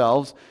heed to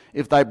yourselves.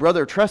 If thy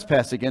brother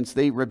trespass against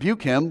thee,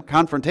 rebuke him,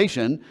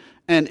 confrontation,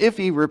 and if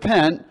he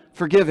repent,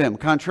 forgive him,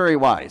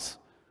 contrariwise.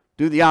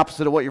 Do the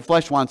opposite of what your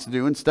flesh wants to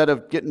do. Instead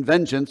of getting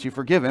vengeance, you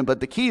forgive him.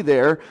 But the key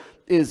there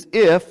is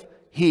if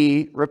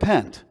he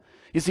repent.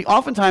 You see,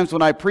 oftentimes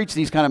when I preach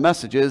these kind of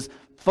messages,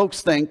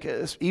 folks think,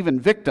 even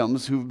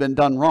victims who've been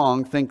done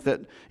wrong, think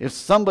that if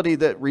somebody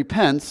that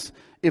repents,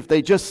 if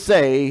they just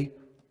say,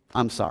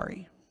 I'm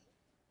sorry.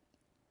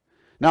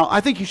 Now,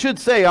 I think you should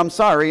say, I'm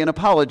sorry, and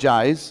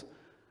apologize.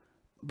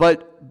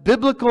 But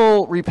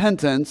biblical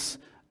repentance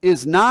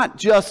is not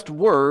just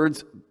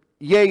words.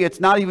 Yea, it's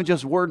not even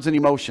just words and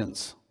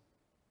emotions.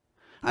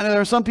 I know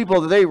there are some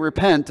people that they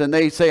repent and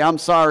they say, I'm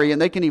sorry,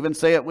 and they can even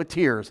say it with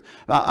tears.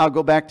 I'll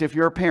go back to if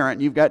you're a parent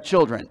and you've got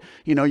children.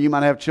 You know, you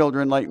might have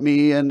children like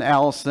me and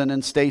Allison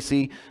and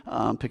Stacy.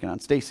 I'm picking on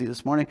Stacy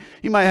this morning.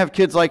 You might have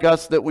kids like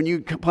us that when you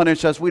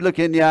punish us, we look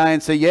in the eye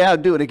and say, yeah,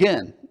 do it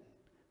again.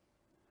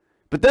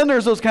 But then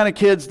there's those kind of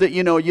kids that,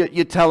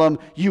 you tell them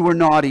you were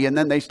naughty, and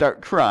then they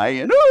start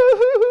crying.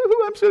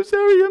 Oh, I'm so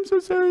sorry, I'm so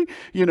sorry.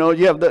 You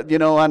have the,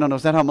 I don't know,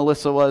 is that how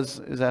Melissa was?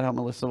 Is that how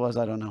Melissa was?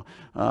 I don't know.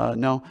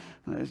 No.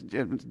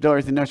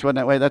 Dorothy, no, she wasn't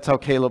that way. That's how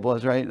Caleb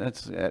was, right?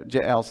 That's,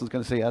 Allison's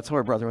going to say, that's how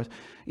her brother was.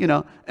 And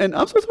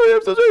I'm so sorry,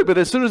 I'm so sorry. But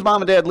as soon as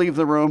mom and dad leave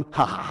the room,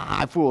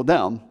 I fooled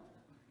them.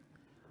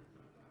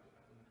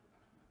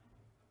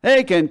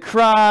 They can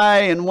cry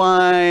and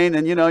whine,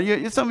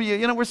 and some of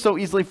you, we're so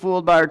easily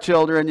fooled by our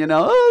children, oh,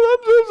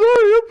 I'm so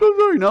sorry, I'm so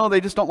sorry. No,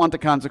 they just don't want the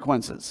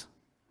consequences.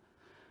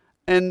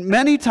 And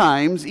many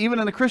times, even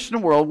in the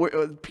Christian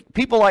world,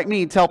 people like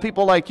me tell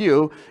people like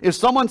you, if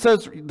someone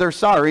says they're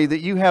sorry,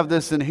 that you have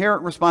this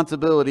inherent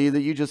responsibility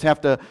that you just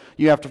have to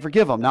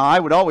forgive them. Now, I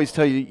would always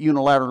tell you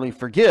unilaterally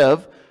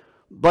forgive,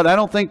 but I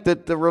don't think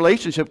that the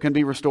relationship can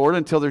be restored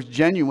until there's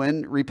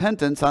genuine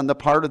repentance on the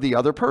part of the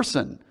other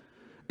person.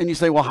 And you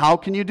say, well, how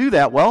can you do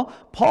that? Well,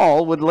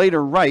 Paul would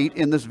later write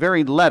in this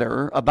very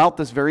letter about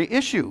this very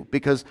issue,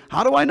 because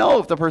how do I know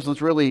if the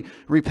person's really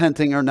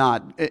repenting or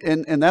not?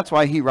 And that's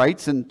why he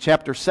writes in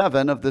chapter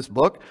 7 of this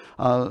book,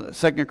 2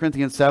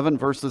 Corinthians 7,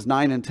 verses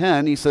 9 and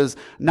 10, he says,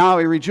 now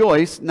I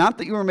rejoice, not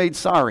that you were made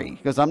sorry,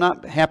 because I'm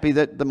not happy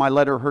that my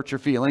letter hurt your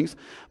feelings,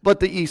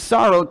 but that ye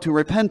sorrowed to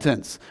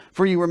repentance.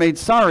 For you were made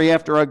sorry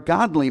after a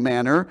godly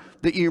manner,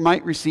 that you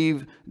might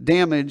receive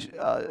damage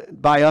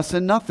by us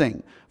in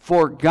nothing.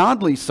 For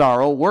godly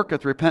sorrow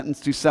worketh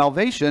repentance to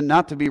salvation,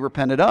 not to be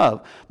repented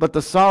of. But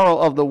the sorrow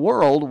of the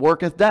world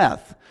worketh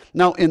death.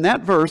 Now, in that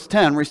verse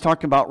 10, where he's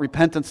talking about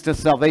repentance to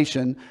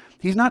salvation,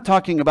 he's not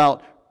talking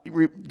about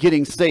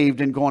getting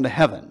saved and going to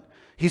heaven.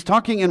 He's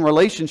talking in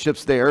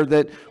relationships there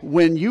that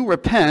when you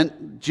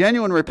repent,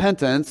 genuine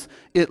repentance,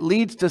 it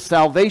leads to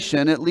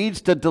salvation. It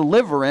leads to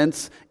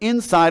deliverance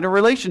inside a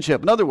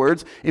relationship. In other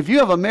words, if you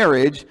have a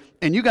marriage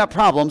and you got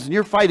problems and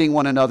you're fighting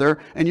one another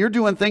and you're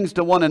doing things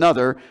to one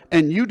another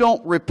and you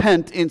don't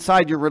repent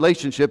inside your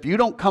relationship, you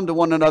don't come to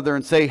one another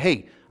and say,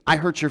 hey, I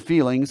hurt your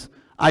feelings.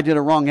 I did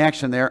a wrong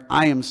action there.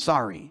 I am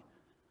sorry.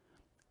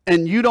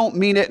 And you don't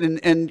mean it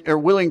and are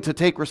willing to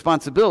take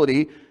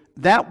responsibility,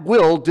 that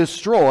will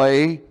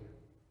destroy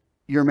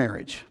your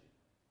marriage.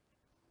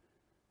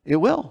 It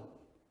will.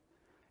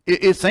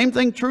 It's same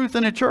thing, truth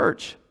in a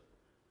church.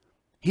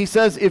 He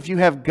says if you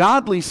have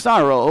godly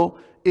sorrow,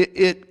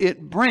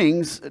 it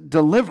brings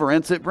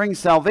deliverance, it brings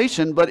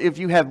salvation. But if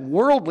you have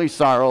worldly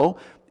sorrow,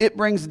 it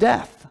brings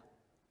death.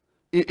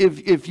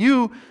 If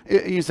you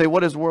say,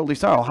 what is worldly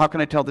sorrow? How can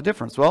I tell the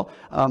difference? Well,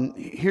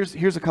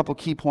 here's a couple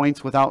key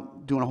points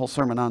without doing a whole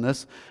sermon on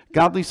this.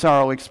 Godly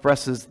sorrow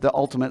expresses the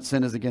ultimate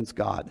sin is against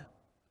God.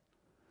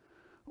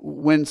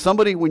 When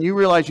you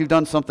realize you've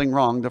done something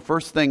wrong, the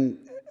first thing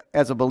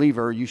as a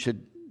believer you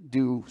should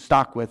do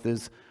stock with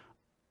is,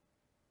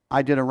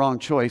 I did a wrong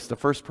choice. The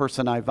first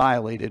person I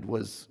violated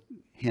was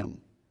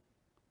him.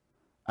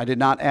 I did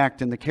not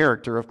act in the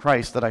character of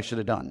Christ that I should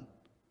have done.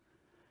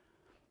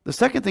 The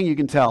second thing you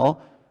can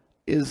tell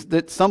is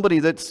that somebody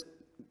that's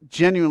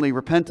genuinely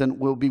repentant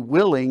will be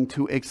willing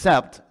to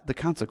accept the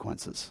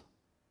consequences.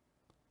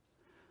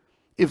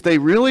 If they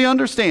really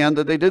understand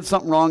that they did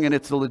something wrong and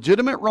it's a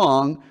legitimate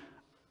wrong,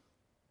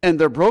 and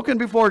they're broken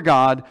before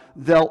God,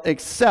 they'll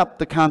accept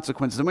the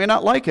consequences. They may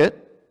not like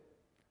it,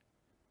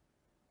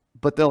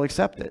 but they'll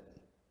accept it.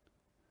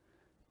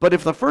 But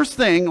if the first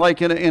thing,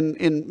 like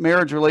in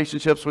marriage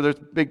relationships where there's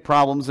big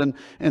problems, and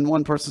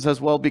one person says,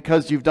 well,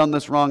 because you've done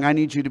this wrong, I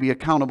need you to be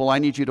accountable. I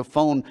need you to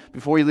phone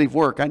before you leave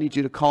work. I need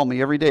you to call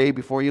me every day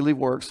before you leave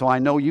work so I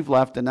know you've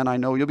left, and then I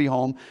know you'll be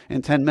home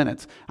in 10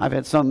 minutes. I've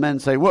had some men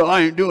say, well,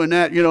 I ain't doing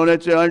that.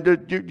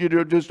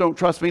 You just don't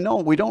trust me. No,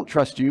 we don't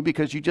trust you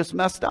because you just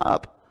messed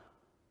up.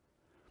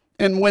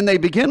 And when they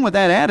begin with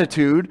that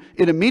attitude,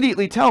 it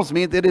immediately tells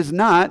me that it is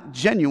not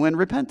genuine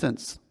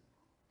repentance.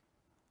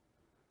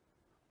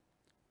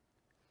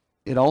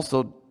 It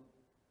also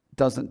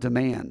doesn't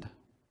demand.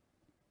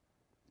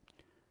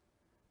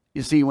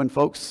 You see, when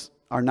folks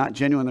are not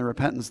genuinely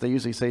repentant, they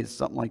usually say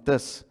something like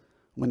this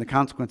when the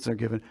consequences are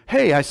given.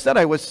 Hey, I said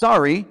I was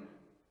sorry.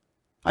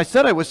 I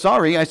said I was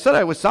sorry. I said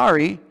I was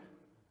sorry.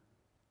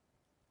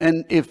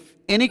 And if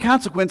any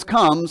consequence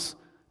comes,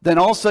 then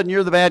all of a sudden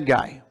you're the bad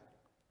guy.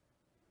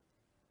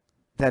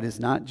 That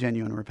is not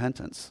genuine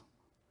repentance.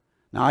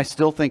 Now, I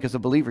still think as a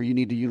believer, you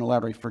need to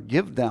unilaterally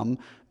forgive them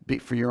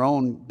for your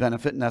own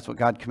benefit, and that's what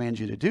God commands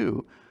you to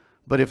do.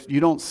 But if you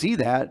don't see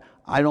that,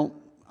 I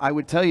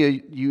would tell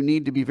you, you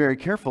need to be very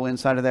careful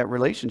inside of that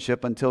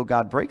relationship until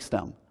God breaks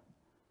them.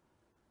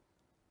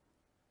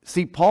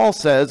 See, Paul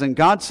says, and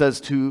God says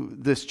to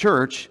this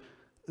church,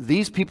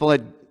 these people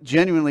had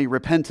genuinely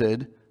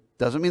repented.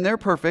 Doesn't mean they're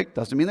perfect,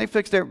 doesn't mean they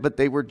fixed it, but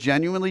they were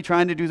genuinely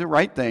trying to do the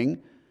right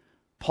thing.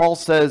 Paul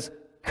says,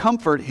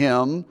 comfort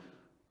him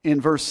in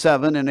verse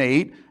 7 and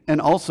 8, and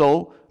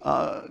also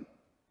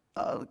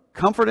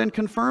comfort and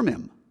confirm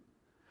him.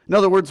 In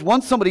other words,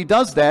 once somebody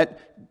does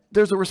that,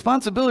 there's a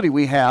responsibility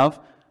we have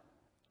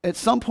at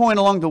some point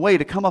along the way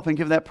to come up and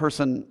give that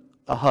person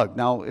a hug.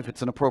 Now, if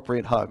it's an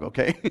appropriate hug,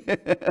 okay?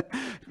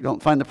 You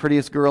don't find the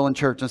prettiest girl in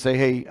church and say,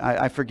 hey,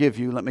 I forgive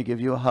you, let me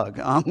give you a hug.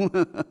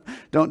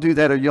 Don't do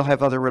that or you'll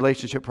have other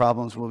relationship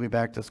problems. We'll be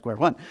back to square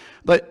one.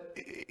 But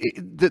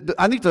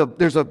I think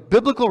there's a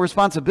biblical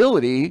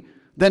responsibility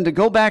then to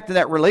go back to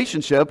that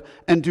relationship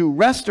and do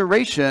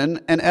restoration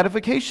and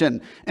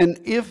edification. And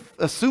if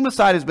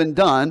Assumicide has been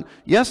done,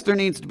 yes, there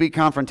needs to be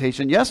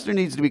confrontation. Yes, there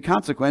needs to be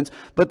consequence,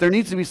 but there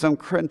needs to be some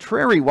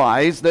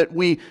contrary-wise that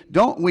we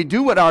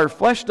do what our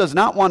flesh does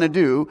not want to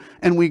do,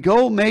 and we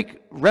go make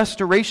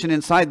restoration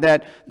inside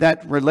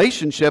that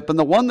relationship. And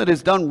the one that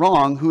has done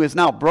wrong, who is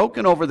now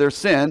broken over their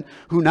sin,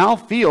 who now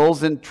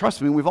feels, and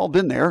trust me, we've all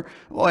been there,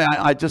 boy,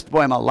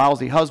 I'm a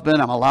lousy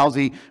husband, I'm a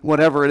lousy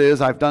whatever it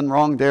is, I've done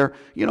wrong there.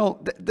 You know,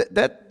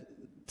 that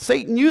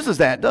Satan uses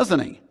that, doesn't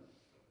he?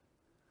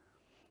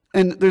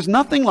 And there's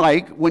nothing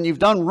like when you've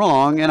done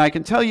wrong, and I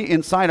can tell you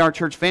inside our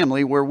church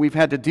family where we've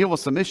had to deal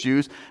with some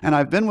issues, and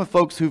I've been with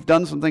folks who've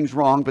done some things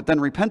wrong but then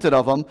repented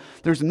of them.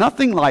 There's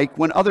nothing like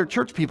when other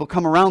church people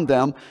come around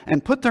them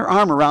and put their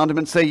arm around them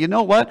and say, you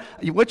know what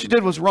you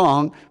did was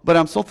wrong, but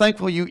I'm so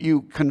thankful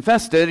you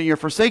confessed it and you're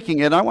forsaking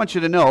it. I want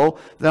you to know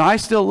that I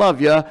still love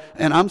you,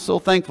 and I'm so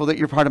thankful that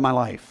you're part of my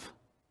life.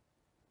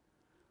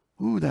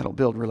 Ooh, that'll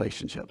build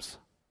relationships.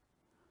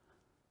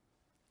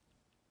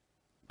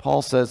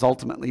 Paul says,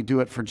 ultimately, do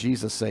it for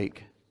Jesus'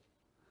 sake.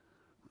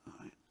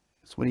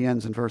 That's what he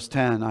ends in verse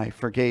 10. I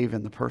forgave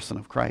in the person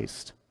of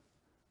Christ.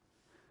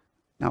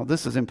 Now,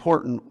 this is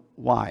important.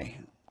 Why?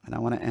 And I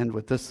want to end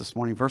with this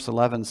morning. Verse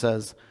 11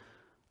 says,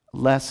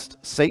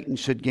 lest Satan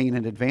should gain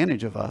an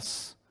advantage of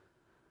us,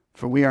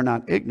 for we are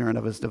not ignorant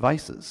of his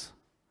devices.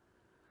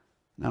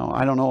 Now,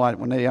 I don't know.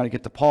 When they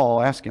get to Paul,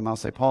 I'll ask him. I'll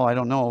say, Paul, I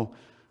don't know.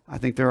 I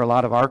think there are a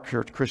lot of our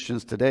church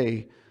Christians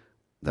today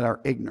that are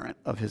ignorant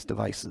of his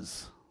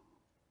devices.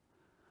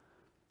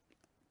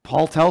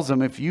 Paul tells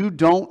them, if you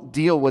don't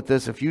deal with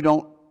this, if you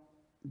don't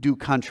do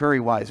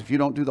contrary-wise, if you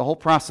don't do the whole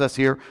process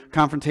here,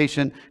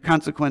 confrontation,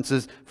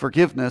 consequences,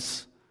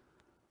 forgiveness,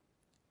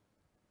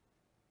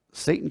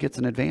 Satan gets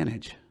an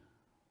advantage.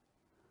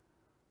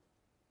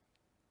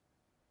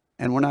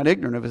 And we're not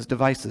ignorant of his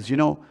devices. You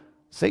know,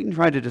 Satan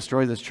tried to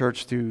destroy this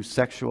church through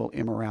sexual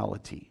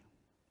immorality.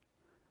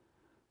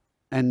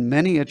 And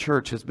many a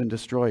church has been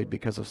destroyed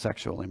because of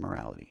sexual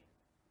immorality,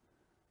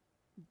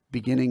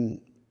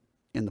 beginning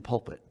in the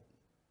pulpit.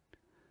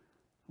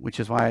 Which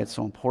is why it's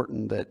so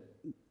important that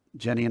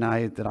Jenny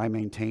and that I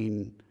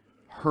maintain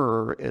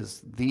her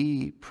as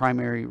the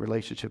primary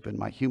relationship in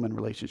my human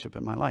relationship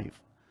in my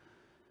life.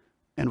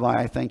 And why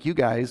I thank you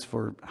guys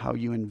for how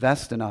you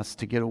invest in us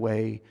to get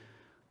away,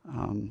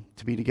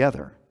 to be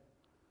together.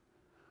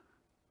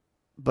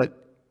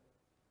 But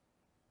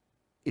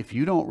if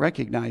you don't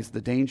recognize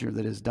the danger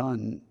that is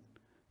done,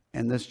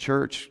 and this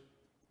church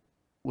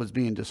was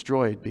being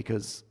destroyed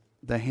because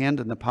the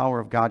hand and the power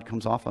of God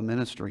comes off a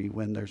ministry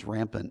when there's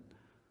rampant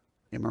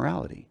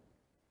immorality.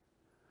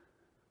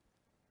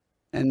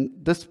 And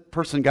this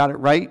person got it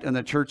right, and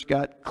the church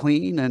got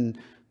clean, and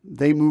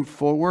they moved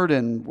forward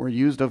and were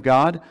used of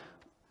God.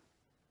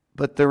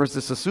 But there was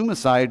this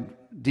Assumicide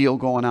deal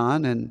going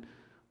on, and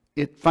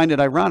find it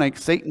ironic.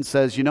 Satan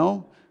says, you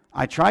know,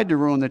 I tried to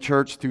ruin the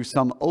church through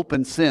some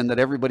open sin that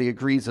everybody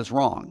agrees is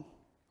wrong,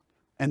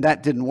 and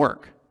that didn't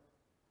work.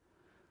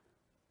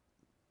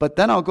 But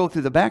then I'll go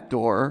through the back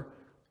door,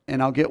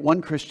 and I'll get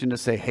one Christian to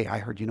say, hey,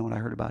 you know what I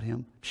heard about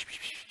him?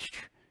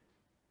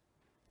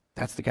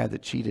 That's the guy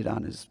that cheated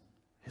on his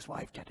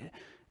wife.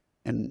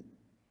 And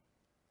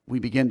we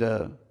begin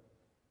to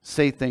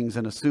say things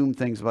and assume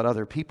things about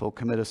other people,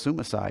 commit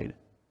Assumicide.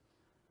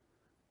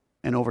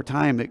 And over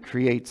time, it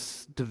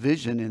creates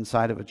division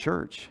inside of a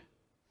church.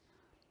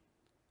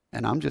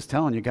 And I'm just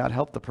telling you, God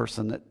help the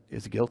person that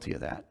is guilty of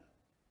that.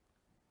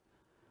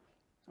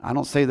 I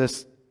don't say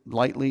this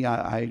lightly.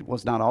 I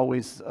was not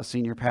always a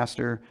senior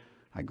pastor.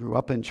 I grew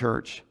up in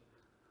church.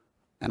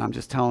 And I'm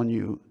just telling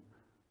you,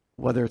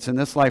 whether it's in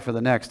this life or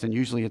the next, and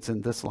usually it's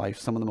in this life,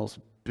 some of the most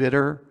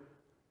bitter,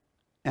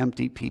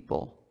 empty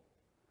people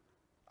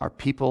are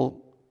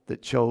people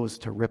that chose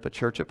to rip a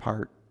church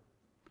apart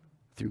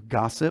through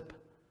gossip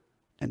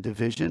and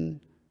division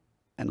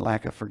and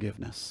lack of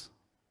forgiveness.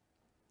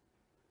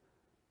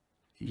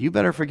 You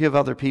better forgive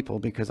other people,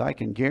 because I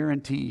can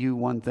guarantee you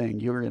one thing: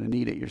 you're going to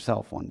need it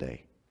yourself one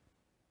day.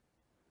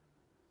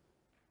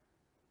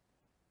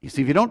 You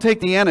see, if you don't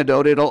take the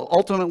antidote, it'll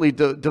ultimately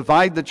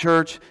divide the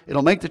church.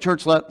 It'll make the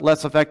church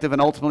less effective,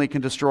 and ultimately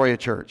can destroy a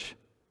church.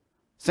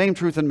 Same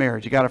truth in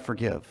marriage. You got to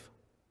forgive.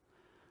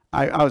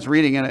 I was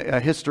reading a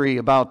history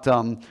about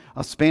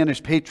a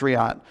Spanish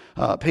patriot.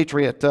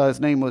 His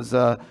name was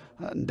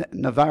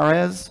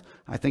Navarrez,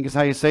 I think is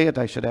how you say it.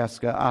 I should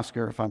ask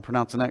Oscar if I'm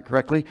pronouncing that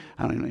correctly.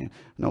 I don't even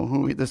know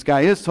who this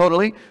guy is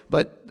totally,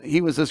 but he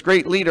was this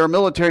great leader,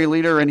 military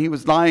leader, and he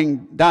was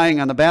dying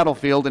on the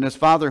battlefield, and his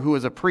father, who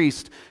was a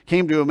priest,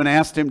 came to him and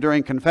asked him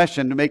during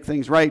confession to make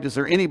things right, is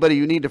there anybody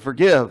you need to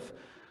forgive?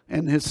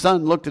 And his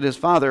son looked at his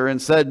father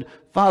and said,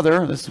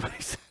 Father, this is what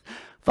he said,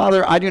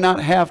 Father, I do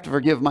not have to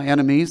forgive my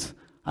enemies.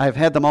 I have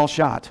had them all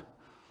shot.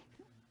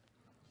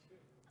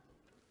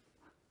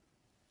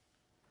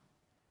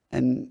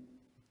 And,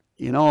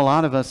 you know, a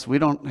lot of us, we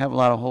don't have a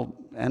lot of whole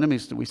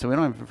enemies. We say we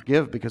don't have to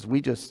forgive because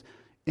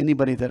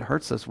anybody that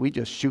hurts us, we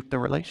just shoot the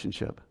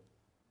relationship.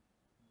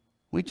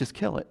 We just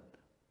kill it.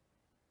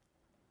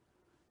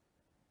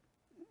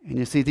 And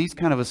you see, these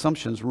kind of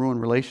assumptions ruin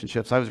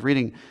relationships. As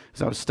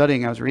I was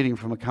studying, I was reading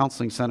from a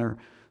counseling center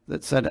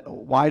that said,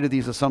 why do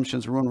these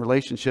assumptions ruin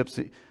relationships?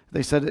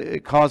 They said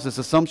it causes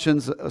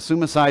assumptions.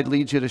 Assumicide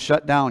leads you to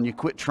shut down. You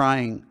quit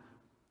trying.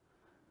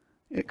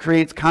 It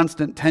creates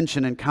constant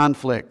tension and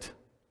conflict.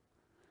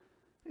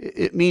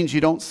 It means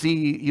you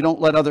don't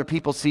let other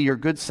people see your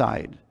good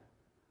side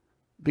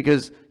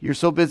because you're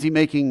so busy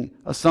making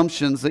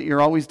assumptions that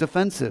you're always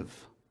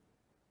defensive.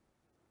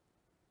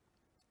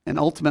 And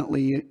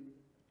ultimately,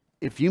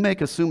 if you make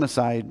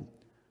assumicide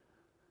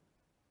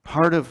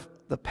part of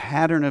the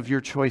pattern of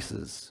your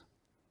choices,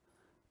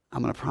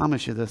 I'm going to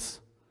promise you this,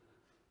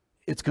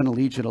 it's going to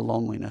lead you to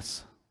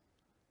loneliness.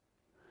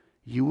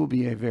 You will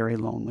be a very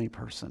lonely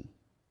person.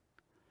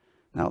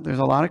 Now, there's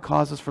a lot of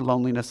causes for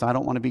loneliness. I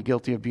don't want to be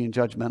guilty of being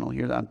judgmental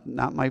here.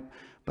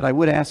 But I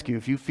would ask you,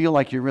 if you feel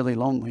like you're really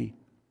lonely,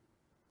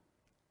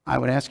 I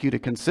would ask you to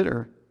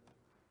consider,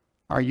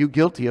 are you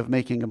guilty of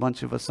making a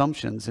bunch of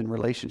assumptions in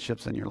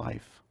relationships in your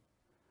life?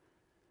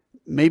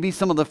 Maybe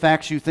some of the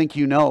facts you think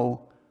you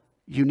know,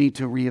 you need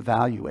to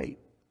reevaluate.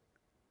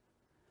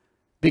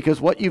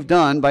 Because what you've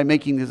done by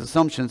making these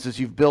assumptions is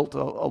you've built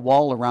a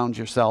wall around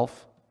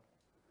yourself.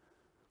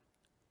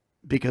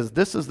 Because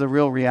this is the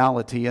real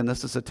reality, and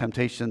this is a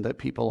temptation that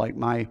people like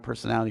my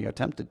personality are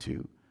tempted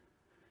to.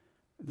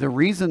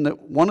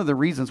 One of the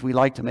reasons we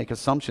like to make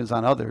assumptions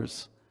on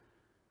others,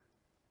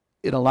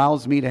 it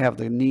allows me to have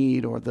the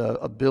need or the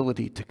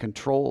ability to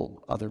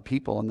control other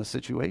people in the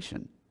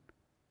situation.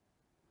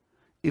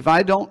 If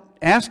I don't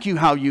ask you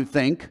how you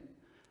think,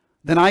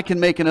 then I can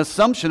make an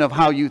assumption of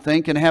how you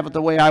think and have it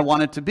the way I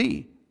want it to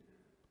be.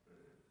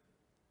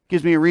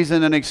 Gives me a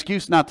reason, an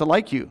excuse not to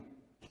like you.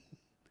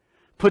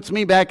 Puts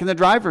me back in the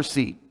driver's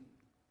seat.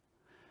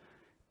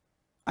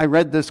 I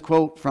read this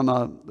quote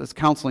from this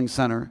counseling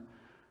center.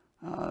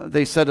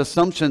 They said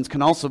assumptions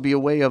can also be a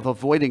way of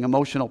avoiding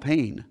emotional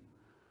pain.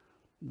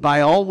 By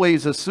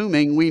always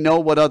assuming we know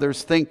what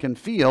others think and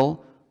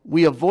feel,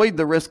 we avoid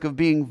the risk of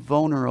being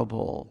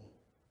vulnerable.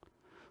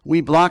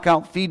 We block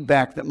out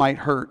feedback that might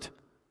hurt.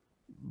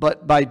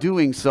 But by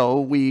doing so,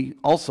 we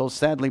also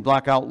sadly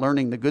block out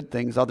learning the good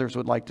things others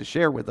would like to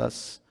share with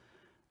us,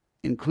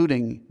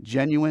 including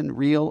genuine,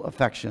 real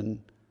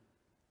affection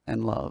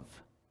and love.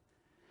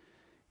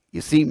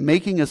 You see,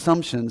 making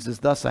assumptions is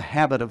thus a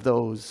habit of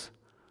those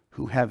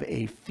who have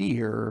a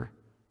fear,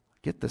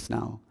 get this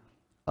now,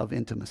 of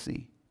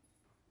intimacy.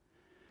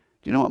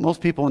 Do you know what most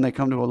people, when they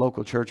come to a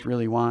local church,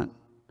 really want?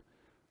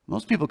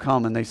 Most people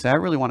come and they say, I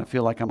really want to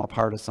feel like I'm a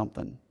part of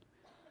something.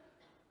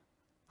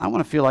 I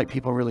want to feel like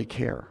people really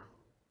care.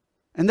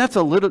 And that's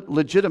a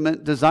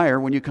legitimate desire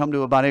when you come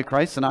to a body of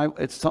Christ, and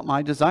it's something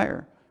I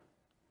desire.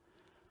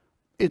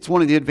 It's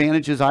one of the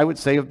advantages, I would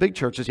say, of big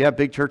churches. Yeah,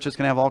 big churches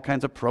can have all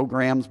kinds of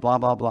programs, blah,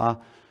 blah, blah.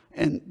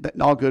 And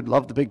all good,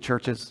 love the big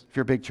churches. If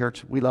you're a big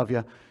church, we love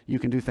you. You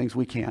can do things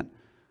we can't.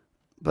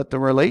 But the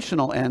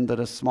relational end at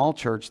a small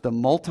church, the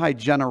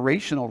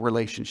multi-generational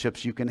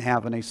relationships you can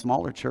have in a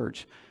smaller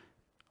church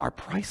are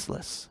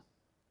priceless.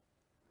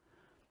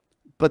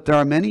 But there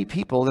are many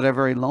people that are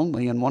very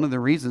lonely, and one of the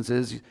reasons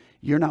is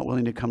you're not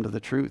willing to come to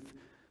the truth.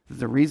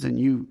 The reason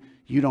you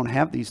don't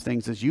have these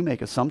things is you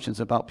make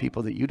assumptions about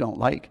people that you don't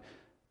like,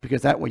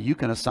 because that way you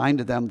can assign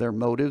to them their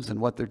motives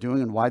and what they're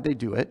doing and why they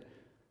do it,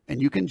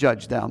 and you can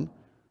judge them.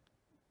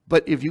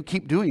 But if you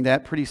keep doing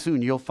that, pretty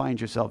soon you'll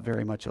find yourself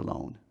very much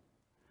alone.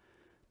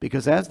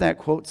 Because as that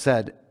quote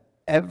said,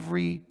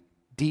 every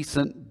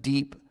decent,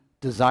 deep,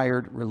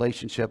 desired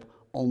relationship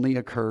only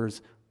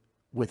occurs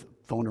with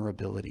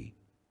vulnerability.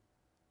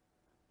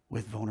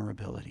 With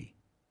vulnerability.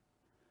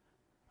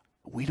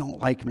 We don't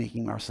like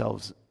making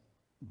ourselves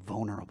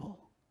vulnerable.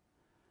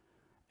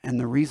 And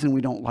the reason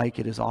we don't like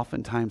it is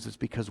oftentimes it's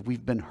because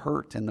we've been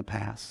hurt in the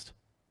past.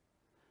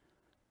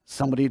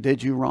 Somebody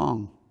did you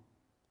wrong.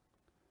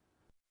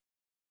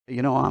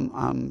 You know,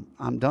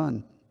 I'm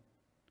done.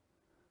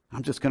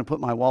 I'm just going to put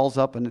my walls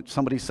up, and if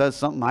somebody says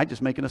something, I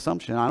just make an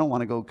assumption. I don't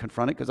want to go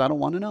confront it because I don't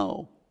want to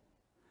know.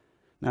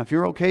 Now, if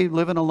you're okay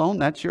living alone,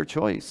 that's your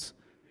choice.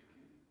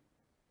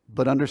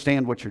 But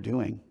understand what you're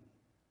doing.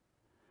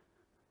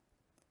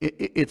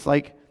 It's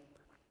like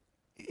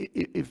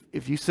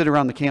if you sit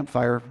around the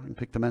campfire, and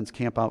pick the men's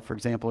camp out, for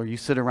example, or you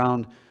sit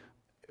around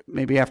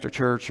maybe after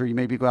church, or you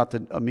maybe go out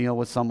to a meal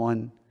with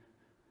someone,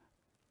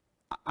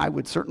 I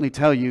would certainly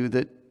tell you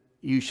that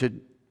you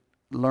should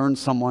learn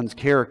someone's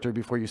character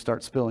before you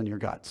start spilling your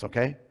guts,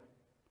 okay?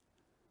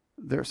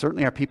 There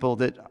certainly are people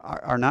that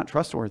are not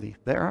trustworthy.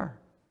 There are.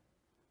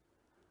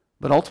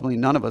 But ultimately,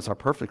 none of us are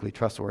perfectly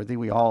trustworthy.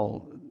 We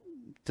all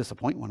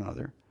disappoint one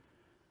another.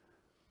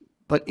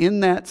 But in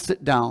that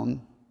sit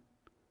down,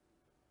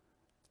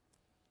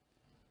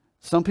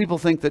 some people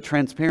think that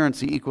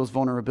transparency equals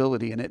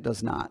vulnerability, and it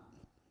does not.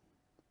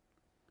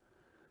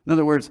 In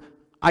other words,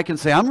 I can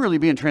say, I'm really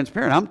being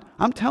transparent.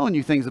 I'm telling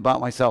you things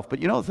about myself.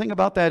 But you know the thing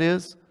about that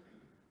is,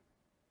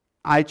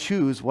 I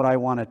choose what I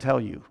want to tell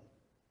you.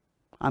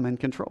 I'm in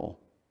control.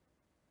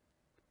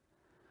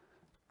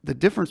 The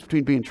difference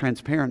between being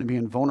transparent and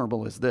being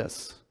vulnerable is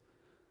this.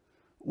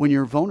 When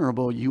you're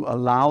vulnerable, you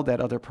allow that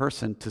other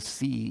person to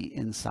see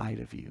inside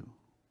of you.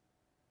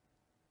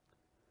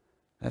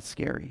 That's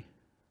scary.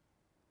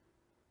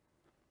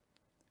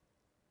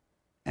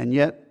 And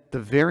yet, the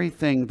very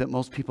thing that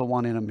most people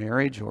want in a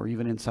marriage or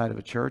even inside of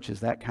a church is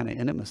that kind of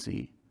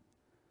intimacy.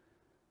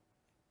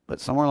 But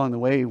somewhere along the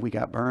way, we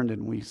got burned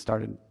and we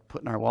started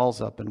putting our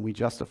walls up, and we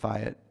justify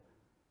it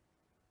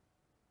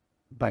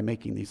by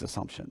making these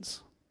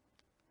assumptions.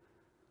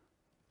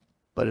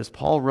 But as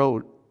Paul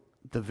wrote,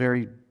 the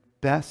very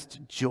best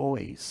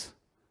joys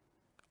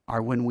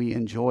are when we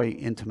enjoy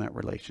intimate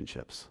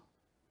relationships.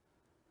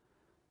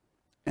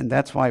 And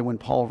that's why when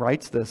Paul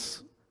writes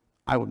this,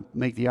 I would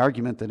make the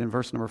argument that in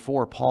verse number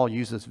 4, Paul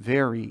uses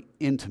very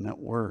intimate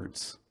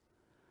words.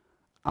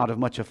 Out of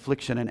much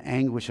affliction and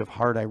anguish of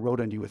heart I wrote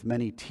unto you with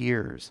many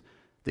tears,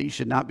 that you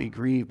should not be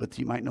grieved, but that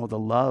you might know the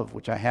love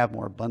which I have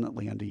more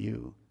abundantly unto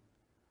you.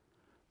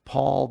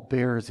 Paul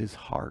bears his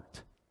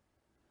heart.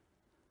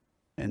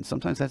 And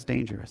sometimes that's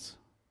dangerous.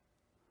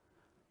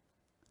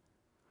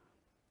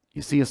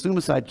 You see,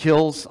 Assumicide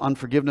kills.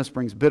 Unforgiveness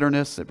brings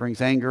bitterness. It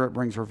brings anger. It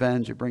brings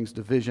revenge. It brings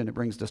division. It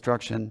brings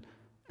destruction.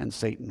 And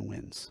Satan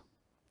wins.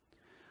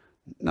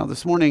 Now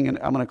this morning, and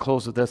I'm going to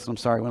close with this, and I'm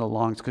sorry I went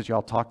along. It's because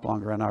y'all talked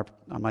longer on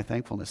my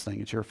thankfulness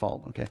thing. It's your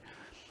fault, okay?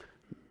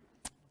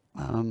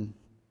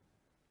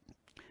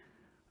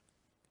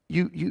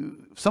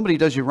 Somebody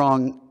does you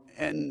wrong,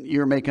 and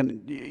you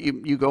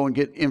go and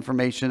get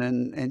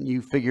information, and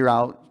you figure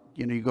out,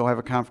 you go have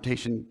a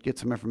confrontation, get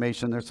some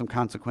information, there's some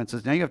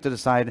consequences. Now you have to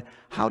decide,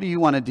 how do you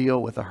want to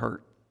deal with the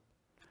hurt?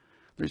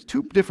 There's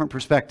two different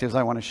perspectives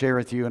I want to share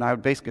with you, and I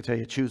would basically tell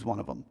you, choose one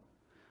of them.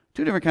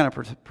 Two different kind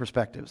of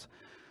perspectives.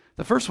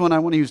 The first one, I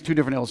want to use two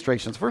different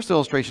illustrations. First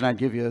illustration I'd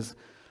give you is,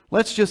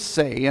 let's just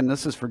say, and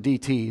this is for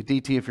DT.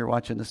 DT, if you're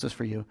watching, this is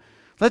for you.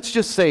 Let's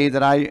just say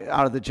that I,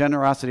 out of the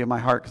generosity of my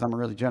heart, because I'm a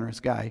really generous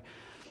guy,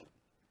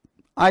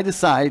 I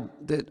decide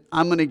that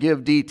I'm going to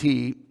give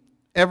DT,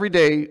 every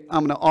day,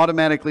 I'm going to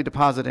automatically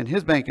deposit in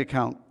his bank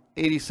account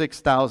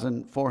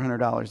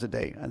 $86,400 a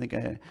day. I think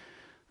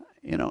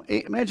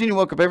imagine you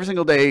woke up every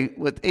single day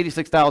with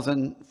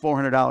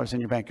 $86,400 in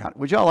your bank account.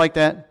 Would y'all like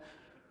that?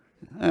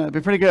 It'd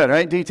be pretty good,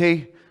 right,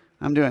 DT?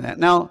 I'm doing that.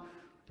 Now,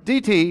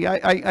 DT,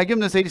 I give him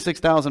this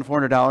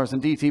 $86,400,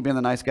 and DT, being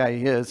the nice guy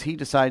he is, he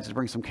decides to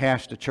bring some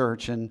cash to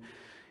church, and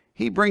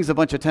he brings a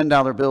bunch of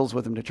 $10 bills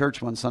with him to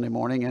church one Sunday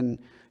morning, and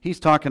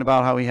he's talking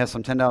about how he has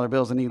some $10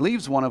 bills, and he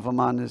leaves one of them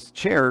on his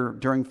chair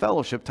during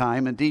fellowship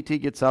time, and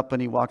DT gets up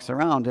and he walks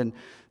around, and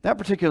that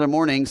particular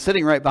morning,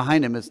 sitting right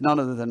behind him is none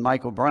other than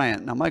Michael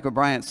Bryant. Now, Michael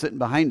Bryant's sitting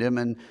behind him,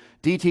 and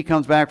DT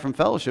comes back from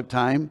fellowship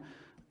time,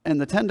 and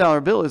the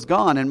 $10 bill is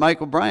gone, and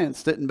Michael Bryant's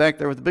sitting back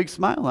there with a big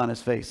smile on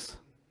his face.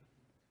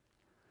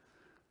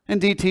 And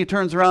DT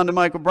turns around to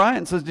Michael Bryant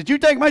and says, "Did you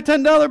take my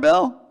 $10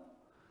 bill?"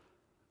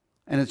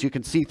 And as you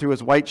can see through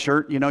his white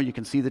shirt, you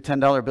can see the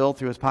 $10 bill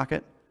through his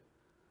pocket.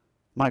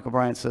 Michael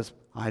Bryant says,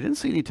 "I didn't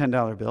see any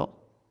 $10 bill."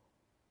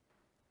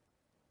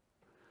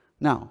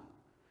 Now,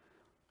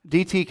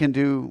 DT can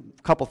do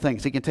a couple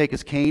things. He can take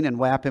his cane and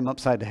whap him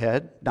upside the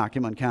head, knock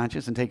him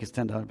unconscious, and take his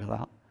 $10 bill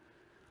out.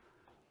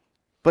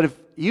 But if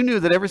you knew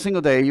that every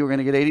single day you were going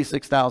to get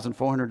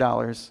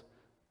 $86,400,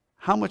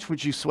 how much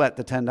would you sweat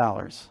the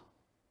 $10?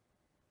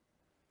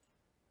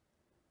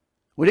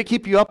 Would it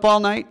keep you up all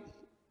night?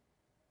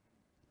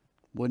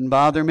 Wouldn't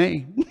bother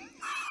me.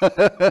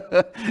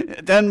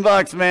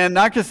 $10, man.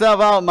 Knock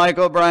yourself out,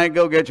 Michael Bryant.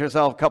 Go get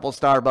yourself a couple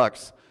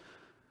Starbucks.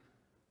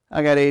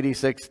 I got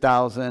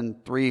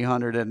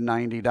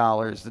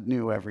 $86,390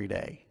 new every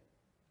day.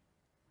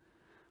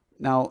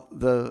 Now,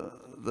 the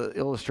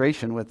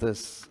illustration with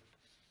this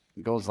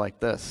goes like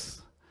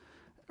this.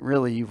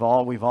 Really, we've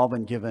all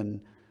been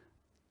given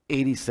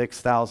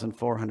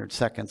 86,400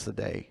 seconds a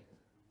day.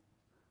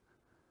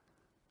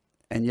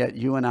 And yet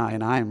you and I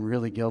am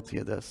really guilty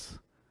of this.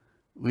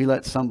 We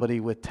let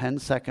somebody with 10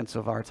 seconds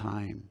of our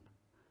time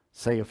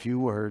say a few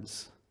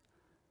words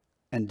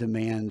and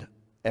demand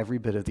every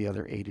bit of the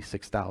other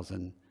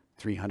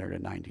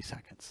 86,390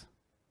 seconds.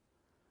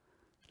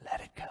 Let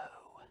it go.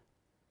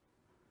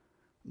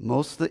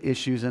 Most of the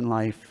issues in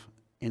life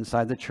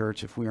inside the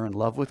church, if we are in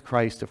love with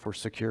Christ, if we're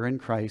secure in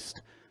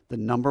Christ, the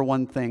number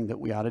one thing that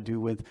we ought to do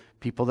with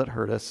people that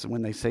hurt us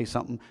when they say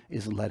something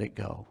is let it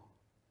go.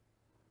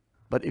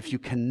 But if you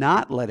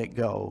cannot let it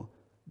go,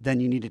 then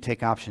you need to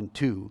take option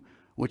 2,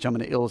 which I'm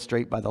going to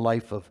illustrate by the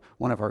life of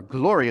one of our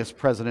glorious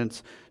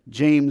presidents,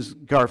 James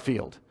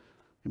Garfield.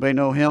 Anybody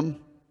know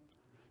him?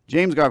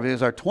 James Garfield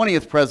is our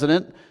 20th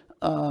president.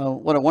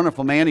 What a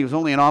wonderful man. He was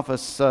only in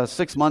office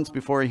 6 months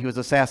before he was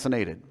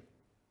assassinated.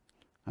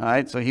 All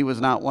right, so he was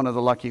not one of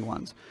the lucky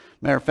ones.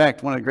 Matter of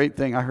fact, one of the great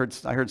things,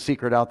 I heard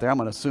secret out there. I'm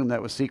going to assume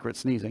that was secret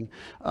sneezing.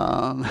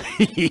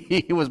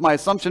 Was my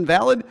assumption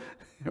valid?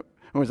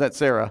 Or was that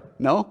Sarah?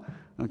 No?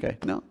 Okay,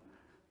 no.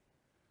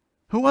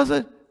 Who was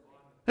it?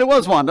 It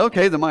was Wanda.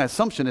 Okay, then my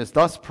assumption is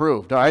thus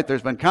proved. All right,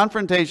 there's been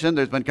confrontation,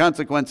 there's been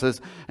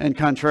consequences, and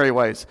contrary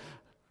ways.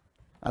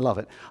 I love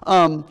it.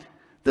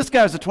 This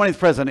guy was the 20th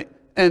president,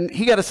 and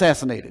he got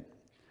assassinated.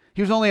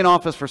 He was only in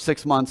office for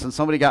 6 months, and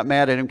somebody got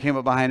mad at him, came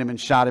up behind him, and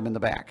shot him in the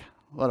back.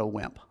 What a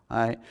wimp. All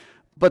right.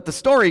 But the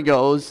story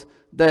goes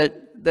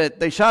that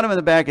they shot him in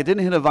the back. It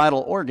didn't hit a vital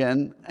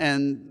organ,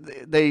 and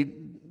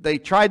they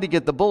tried to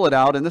get the bullet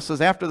out. And this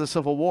was after the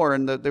Civil War,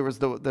 and there was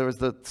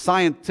the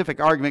scientific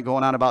argument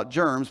going on about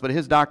germs, but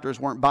his doctors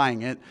weren't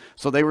buying it,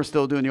 so they were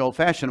still doing the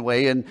old-fashioned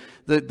way. And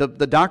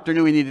the doctor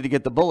knew he needed to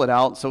get the bullet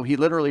out, so he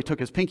literally took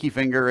his pinky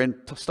finger and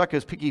stuck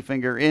his pinky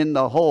finger in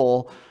the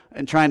hole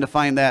and trying to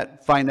find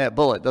that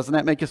bullet. Doesn't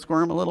that make you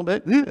squirm a little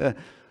bit? Yeah.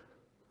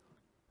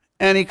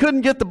 And he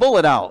couldn't get the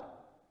bullet out.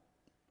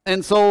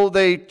 And so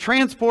they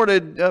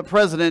transported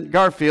President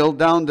Garfield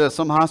down to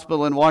some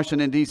hospital in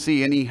Washington,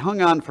 D.C., and he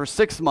hung on for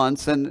 6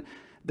 months. And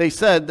they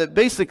said that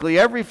basically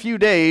every few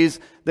days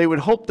they would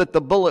hope that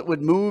the bullet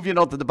would move,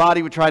 that the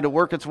body would try to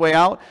work its way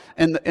out.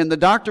 And the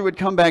doctor would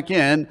come back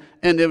in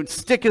and they would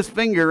stick his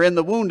finger in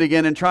the wound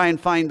again and try and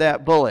find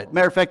that bullet.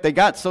 Matter of fact, they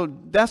got so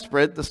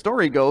desperate, the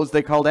story goes,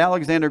 they called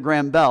Alexander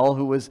Graham Bell,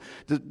 who was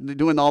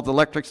doing all the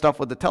electric stuff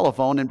with the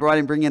telephone, and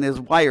bring in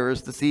his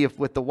wires to see if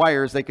with the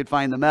wires they could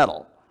find the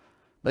metal.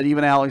 But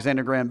even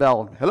Alexander Graham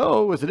Bell,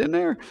 hello, is it in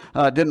there?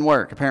 Didn't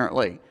work,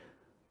 apparently.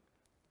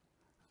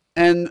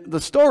 And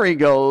the story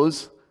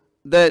goes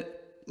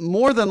that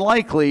more than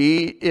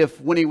likely, if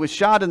when he was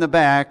shot in the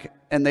back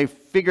and they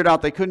figured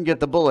out they couldn't get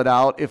the bullet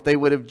out, if they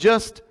would have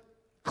just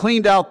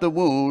cleaned out the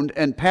wound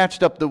and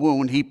patched up the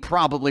wound, he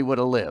probably would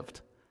have lived.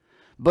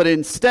 But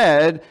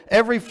instead,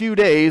 every few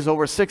days,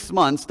 over 6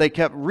 months, they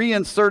kept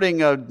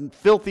reinserting a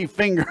filthy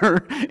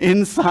finger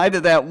inside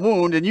of that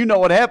wound. And you know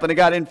what happened. It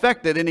got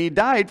infected, and he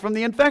died from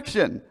the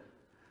infection.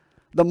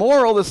 The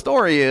moral of the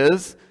story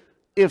is,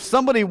 if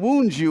somebody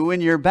wounds you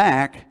in your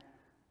back,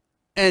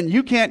 and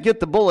you can't get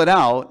the bullet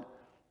out,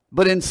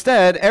 but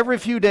instead, every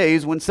few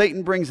days, when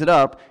Satan brings it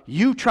up,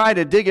 you try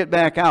to dig it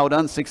back out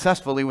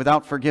unsuccessfully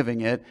without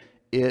forgiving it,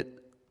 it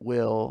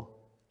will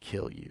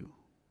kill you.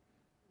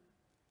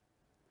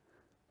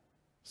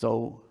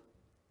 So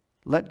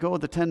let go of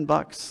the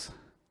 $10,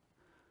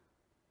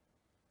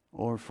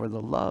 or for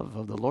the love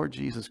of the Lord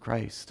Jesus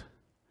Christ,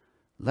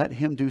 let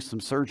him do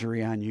some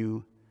surgery on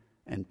you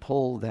and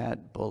pull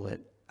that bullet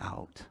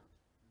out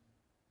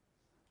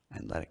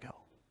and let it go.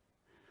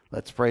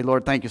 Let's pray.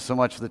 Lord, thank you so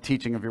much for the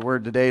teaching of your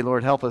word today.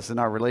 Lord, help us in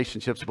our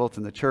relationships, both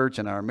in the church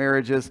and our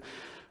marriages.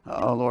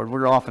 Oh, Lord,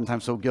 we're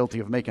oftentimes so guilty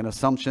of making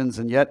assumptions,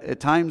 and yet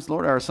at times,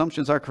 Lord, our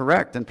assumptions are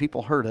correct and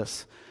people hurt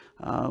us.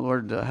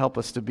 Lord, help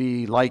us to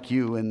be like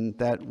you in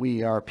that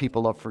we are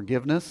people of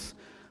forgiveness,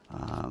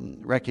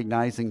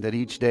 recognizing that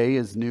each day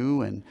is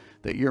new and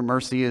that your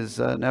mercy is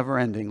never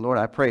ending. Lord,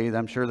 I pray,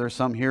 I'm sure there's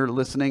some here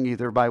listening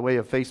either by way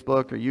of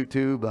Facebook or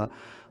YouTube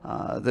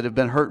that have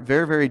been hurt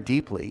very, very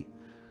deeply.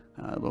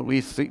 Lord,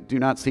 we do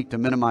not seek to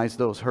minimize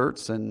those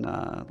hurts, and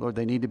Lord,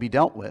 they need to be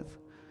dealt with.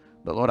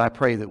 But Lord, I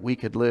pray that we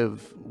could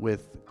live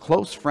with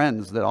close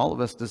friends that all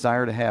of us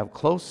desire to have,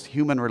 close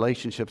human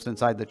relationships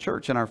inside the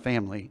church and our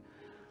family.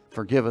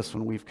 Forgive us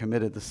when we've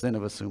committed the sin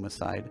of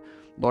assumicide.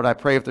 Lord, I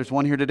pray if there's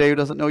one here today who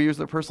doesn't know you as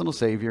their personal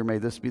Savior, may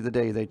this be the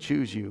day they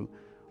choose you.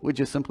 Would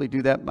you simply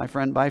do that, my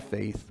friend, by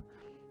faith?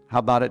 How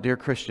about it, dear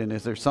Christian?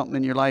 Is there something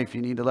in your life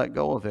you need to let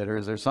go of it? Or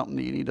is there something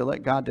that you need to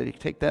let God to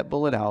take that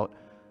bullet out?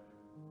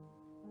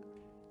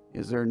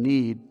 Is there a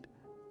need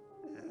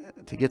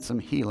to get some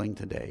healing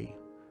today?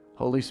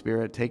 Holy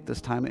Spirit, take this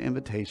time of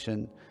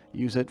invitation.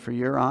 Use it for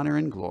your honor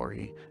and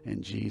glory.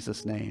 In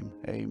Jesus' name,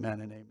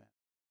 amen and amen.